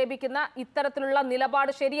അധിക്ഷേപിക്കുന്ന ഇത്തരത്തിലുള്ള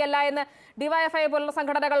നിലപാട് ശരിയല്ല എന്ന് ഡിവൈഎഫ്ഐ പോലുള്ള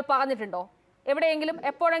സംഘടനകൾ പറഞ്ഞിട്ടുണ്ടോ എവിടെയെങ്കിലും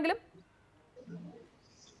എപ്പോഴെങ്കിലും?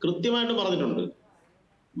 കൃത്യമായിട്ട് പറഞ്ഞിട്ടുണ്ട്.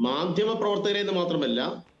 മാധ്യമ പ്രവർത്തകരെ എന്ന് മാത്രമല്ല,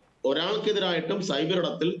 ഒരാൾക്കെതിരായിട്ടും സൈബർ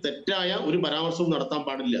ഇടത്തിൽ തെറ്റായ ഒരു പരാമർശവും നടത്താൻ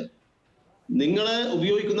പാടില്ല. നിങ്ങളെ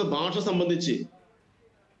ഉപയോഗിക്കുന്ന ഭാഷ സംബന്ധിച്ച്,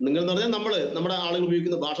 നിങ്ങൾ എന്ന് പറഞ്ഞാൽ നമ്മുടെ ആളുകൾ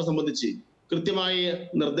ഉപയോഗിക്കുന്ന ഭാഷ സംബന്ധിച്ച് കൃത്യമായ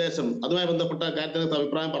നിർദ്ദേശം, അതുമായി ബന്ധപ്പെട്ട കാര്യത്തിനകത്ത്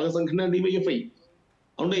അഭിപ്രായം പറഞ്ഞ സംഘടന ഡിവൈഎഫ്ഐ.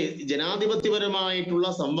 അതുകൊണ്ട് ജനാധിപത്യപരമായിട്ടുള്ള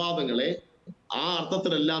സംവാദങ്ങളെ ആ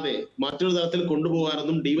അർത്ഥത്തിലല്ലാതെ മറ്റൊരു തരത്തിൽ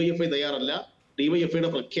കൊണ്ടുപോകാനൊന്നും ഡിവൈഎഫ്ഐ തയ്യാറല്ല. ഡിവൈഎഫ്ഐയുടെ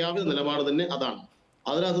പ്രഖ്യാപിത നിലപാട് തന്നെ അതാണ്.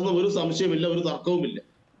 അതിനകത്തൊന്നും ഒരു സംശയമില്ല, ഒരു തർക്കവുമില്ല.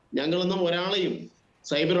 ഞങ്ങളൊന്നും ഒരാളെയും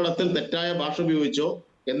സൈബർ ഇടത്തിൽ തെറ്റായ ഭാഷ ഉപയോഗിച്ചോ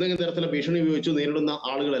എന്തെങ്കിലും തരത്തിലുള്ള ഭീഷണി ഉപയോഗിച്ചോ നേരിടുന്ന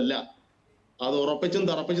ആളുകളല്ല. അത് ഉറപ്പിച്ചും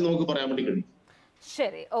തറപ്പിച്ചും നമുക്ക് പറയാൻ വേണ്ടി കഴിയും.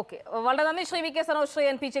 ശരി, ഓക്കെ. വളരെ നന്ദി Shri V K Sanoj, Shri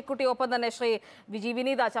NP Chekkutty, ഒപ്പം തന്നെ ശ്രീ വിജി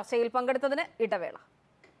വിനീത ചർച്ചയിൽ പങ്കെടുത്തതിന്. ഇടവേള.